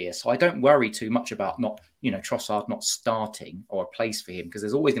that idea. So I don't worry too much about Trossard not starting or a place for him, because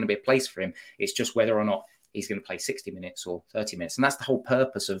there's always going to be a place for him. It's just whether or not he's going to play 60 minutes or 30 minutes. And that's the whole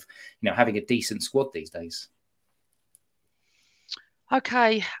purpose of, having a decent squad these days.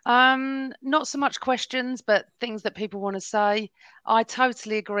 Okay, not so much questions, but things that people want to say. I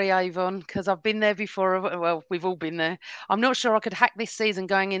totally agree, Avon, because I've been there before. Well, we've all been there. I'm not sure I could hack this season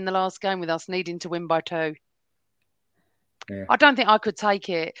going in the last game with us needing to win by 2. Yeah. I don't think I could take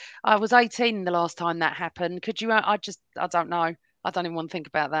it. I was 18 the last time that happened. Could you? I don't know. I don't even want to think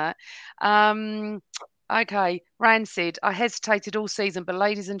about that. Okay, Rancid. I hesitated all season, but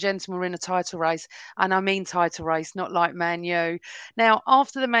ladies and gentlemen, we're in a title race. And I mean title race, not like Man U. Now,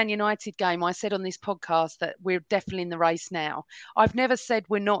 after the Man United game, I said on this podcast that we're definitely in the race now. I've never said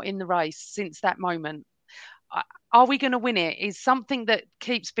we're not in the race since that moment. Are we going to win it is something that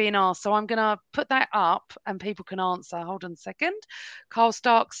keeps being asked. So I'm going to put that up and people can answer. Hold on a second. Carl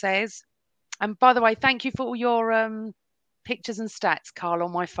Stark says, and by the way, thank you for all your pictures and stats, Carl,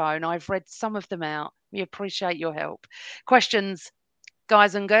 on my phone. I've read some of them out. We appreciate your help. Questions,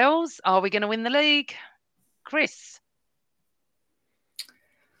 guys and girls. Are we going to win the league? Chris?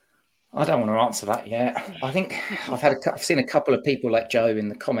 I don't want to answer that yet. I think I've seen a couple of people like Joe in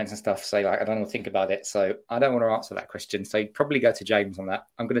the comments and stuff say like, I don't want to think about it. So I don't want to answer that question. So you'd probably go to James on that.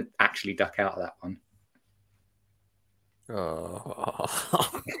 I'm going to actually duck out of that one.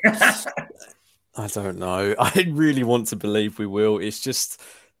 I don't know. I really want to believe we will. It's just,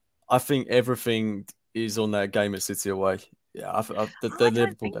 I think everything is on that game at City away. Yeah, the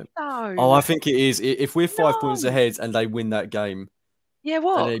Liverpool game. So. Oh, I think it is. If we're 5 points ahead and they win that game. Yeah,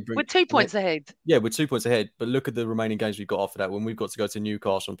 what? We're 2 points ahead. Yeah, we're 2 points ahead. But look at the remaining games we've got after that. When we've got to go to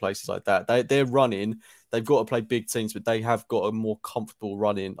Newcastle and places like that, they're running. They've got to play big teams, but they have got a more comfortable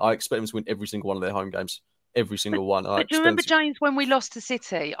run in. I expect them to win every single one of their home games. Every single one. But do you remember, James, when we lost to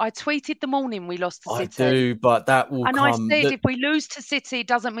City? I tweeted the morning we lost to City. I do, but that will come. And I said, if we lose to City, it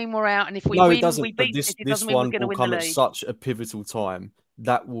doesn't mean we're out. And if we win, we beat City, it doesn't mean we're going to win the league. This one will come at such a pivotal time.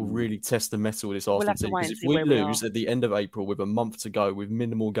 That will really test the mettle of this Arsenal team. Because if we lose at the end of April with a month to go, with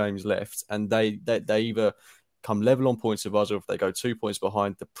minimal games left, and they either come level on points with us, or if they go 2 points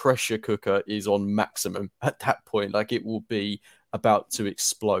behind, the pressure cooker is on maximum at that point. Like, it will be about to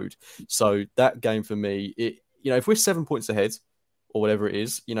explode. So that game for me, if we're 7 points ahead or whatever it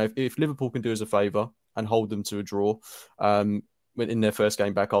is, if Liverpool can do us a favour and hold them to a draw, in their first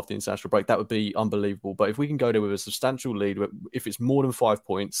game back after the international break. That would be unbelievable. But if we can go there with a substantial lead, if it's more than 5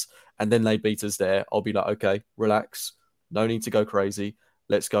 points and then they beat us there, I'll be like, okay, relax. No need to go crazy.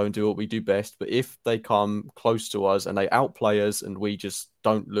 Let's go and do what we do best. But if they come close to us and they outplay us and we just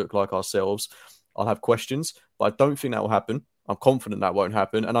don't look like ourselves, I'll have questions. But I don't think that will happen. I'm confident that won't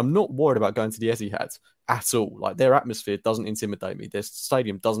happen. And I'm not worried about going to the Etihad at all. Like, their atmosphere doesn't intimidate me. Their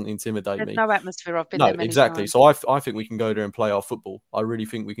stadium doesn't intimidate me. There's no atmosphere. I've been there many exactly. times. So I think we can go there and play our football. I really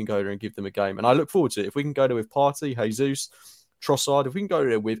think we can go there and give them a game. And I look forward to it. If we can go there with Partey, Jesus, Trossard, if we can go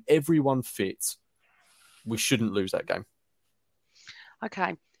there with everyone fit, we shouldn't lose that game.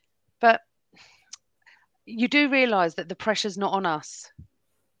 Okay. But you do realise that the pressure's not on us.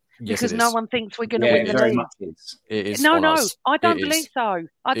 Yes, because no one thinks we're going to win the very league. much is. It is No, on no, us. I don't It believe is. so.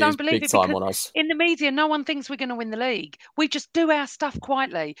 I It don't is believe big it time because on us. in the media, no one thinks we're going to win the league. We just do our stuff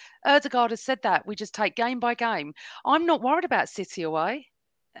quietly. Erdegaard has said that. We just take game by game. I'm not worried about City away.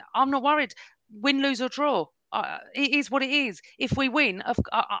 I'm not worried. Win, lose or draw. It is what it is. If we win,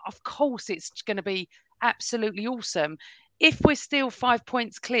 of course, it's going to be absolutely awesome. If we're still 5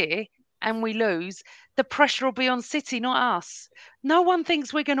 points clear and we lose, the pressure will be on City, not us. No one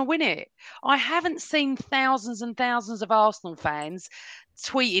thinks we're going to win it. I haven't seen thousands and thousands of Arsenal fans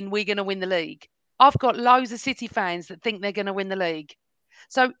tweeting we're going to win the league. I've got loads of City fans that think they're going to win the league.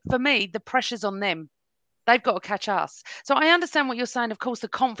 So for me, the pressure's on them. They've got to catch us. So I understand what you're saying. Of course, the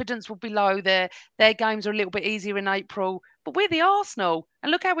confidence will be low. Their games are a little bit easier in April. But we're the Arsenal.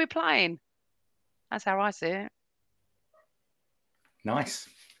 And look how we're playing. That's how I see it. Nice.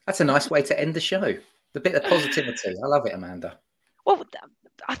 That's a nice way to end the show. The bit of positivity. I love it, Amanda. Well,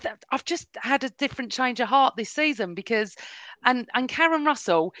 I've just had a different change of heart this season because, and Karen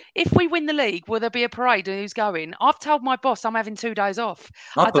Russell, if we win the league, will there be a parade and who's going? I've told my boss I'm having 2 days off.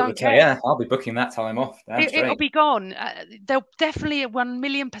 I don't care. Yeah, I'll be booking that time off. It'll be gone. There'll definitely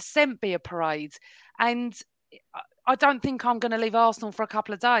 1,000,000% be a parade. And I don't think I'm going to leave Arsenal for a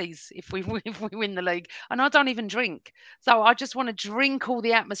couple of days if we win the league. And I don't even drink. So I just want to drink all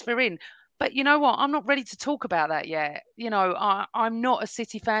the atmosphere in. But you know what? I'm not ready to talk about that yet. You know, I'm not a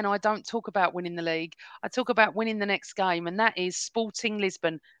City fan. I don't talk about winning the league. I talk about winning the next game, and that is Sporting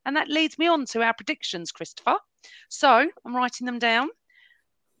Lisbon. And that leads me on to our predictions, Christopher. So I'm writing them down.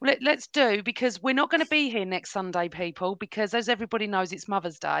 Let's do, because we're not going to be here next Sunday, people, because as everybody knows, it's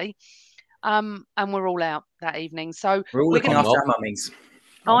Mother's Day. And we're all out that evening. So we're all looking after our mummies.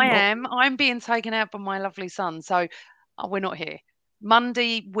 I'm being taken out by my lovely son. So we're not here.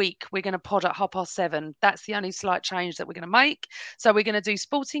 Monday week, we're going to pod at 7:30. That's the only slight change that we're going to make. So we're going to do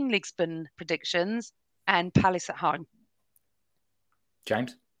Sporting Lisbon predictions and Palace at home.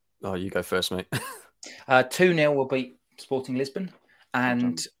 James? Oh, you go first, mate. 2-0 will beat Sporting Lisbon,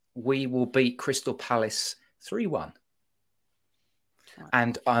 and we will beat Crystal Palace 3-1.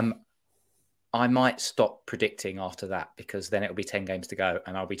 And I might stop predicting after that because then it'll be 10 games to go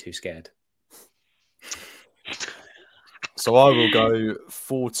and I'll be too scared. So I will go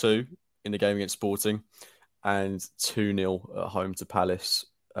 4-2 in the game against Sporting and 2-0 at home to Palace.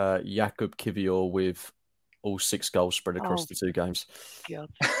 Jakub Kivior with all 6 goals spread across the 2 games. God.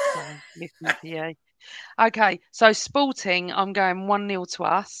 Listen to you. Okay, so Sporting, I'm going 1-0 to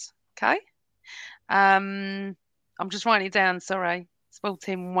us. Okay. I'm just writing it down, sorry.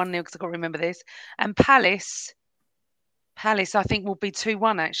 Sporting 1-0 because I've got to remember this. And Palace, I think will be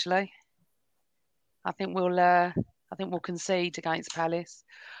 2-1 actually. I think we'll concede against Palace.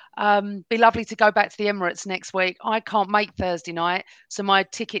 Be lovely to go back to the Emirates next week. I can't make Thursday night, so my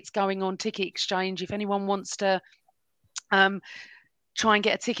ticket's going on Ticket Exchange. If anyone wants to try and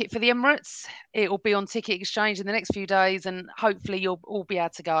get a ticket for the Emirates, it will be on Ticket Exchange in the next few days, and hopefully you'll all be able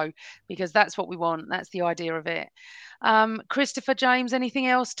to go because that's what we want. That's the idea of it. Christopher, James, anything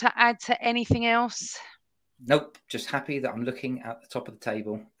else to add to anything else? Nope. Just happy that I'm looking at the top of the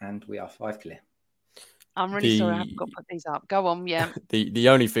table and we are 5 clear. I'm really sorry I haven't got to put these up. Go on, yeah. The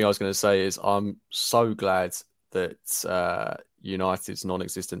only thing I was going to say is I'm so glad that United's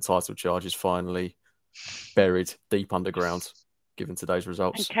non-existent title charge is finally buried deep underground, given today's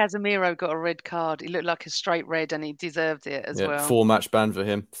results. And Casemiro got a red card. He looked like a straight red and he deserved it as well. 4-match ban for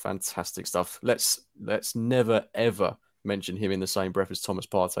him. Fantastic stuff. Let's never, ever mention him in the same breath as Thomas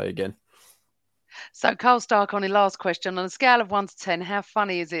Partey again. So Carl Stark on his last question, on a scale of 1 to 10, how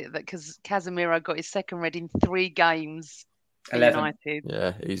funny is it that because Casemiro got his second red in 3 games for 11. United?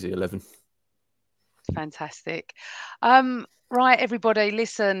 Yeah, easy 11. Fantastic. Right, everybody,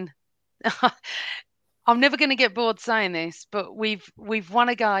 listen. I'm never going to get bored saying this, but we've won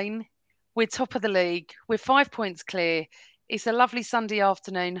again. We're top of the league. We're 5 points clear. It's a lovely Sunday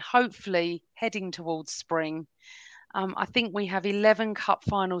afternoon, hopefully heading towards spring. I think we have 11 cup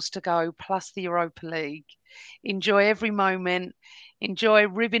finals to go, plus the Europa League. Enjoy every moment. Enjoy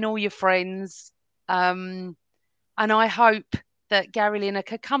ribbing all your friends. And I hope that Gary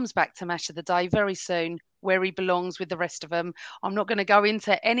Lineker comes back to Match of the Day very soon, where he belongs with the rest of them. I'm not going to go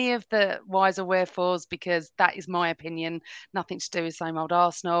into any of the whys or wherefores because that is my opinion. Nothing to do with Same Old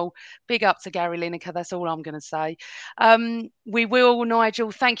Arsenal. Big up to Gary Lineker. That's all I'm going to say. We will,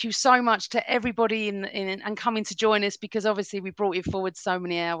 Nigel. Thank you so much to everybody in and coming to join us, because obviously we brought you forward so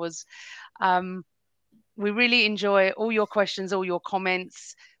many hours. We really enjoy all your questions, all your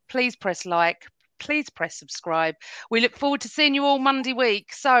comments. Please press like. Please press subscribe. We look forward to seeing you all Monday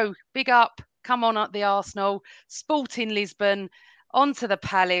week. So big up. Come on up the Arsenal, Sporting Lisbon, onto the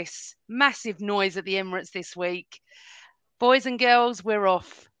Palace. Massive noise at the Emirates this week. Boys and girls, we're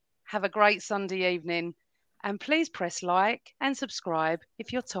off. Have a great Sunday evening. And please press like and subscribe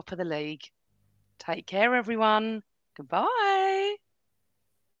if you're top of the league. Take care, everyone. Goodbye.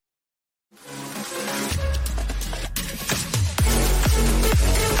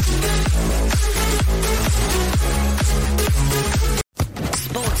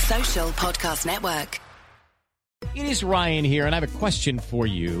 Sports Social Podcast Network. It is Ryan here, and I have a question for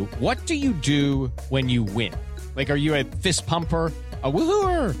you. What do you do when you win? Like, are you a fist pumper, a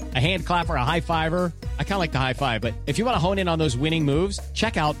woohooer, a hand clapper, a high fiver? I kind of like the high five, but if you want to hone in on those winning moves,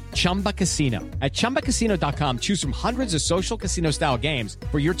 check out Chumba Casino. At ChumbaCasino.com, choose from hundreds of social casino-style games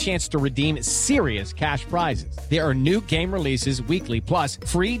for your chance to redeem serious cash prizes. There are new game releases weekly, plus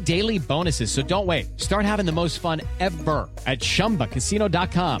free daily bonuses, so don't wait. Start having the most fun ever at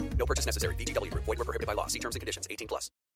ChumbaCasino.com. No purchase necessary. VGW Group. Void where prohibited by law. See terms and conditions. 18+.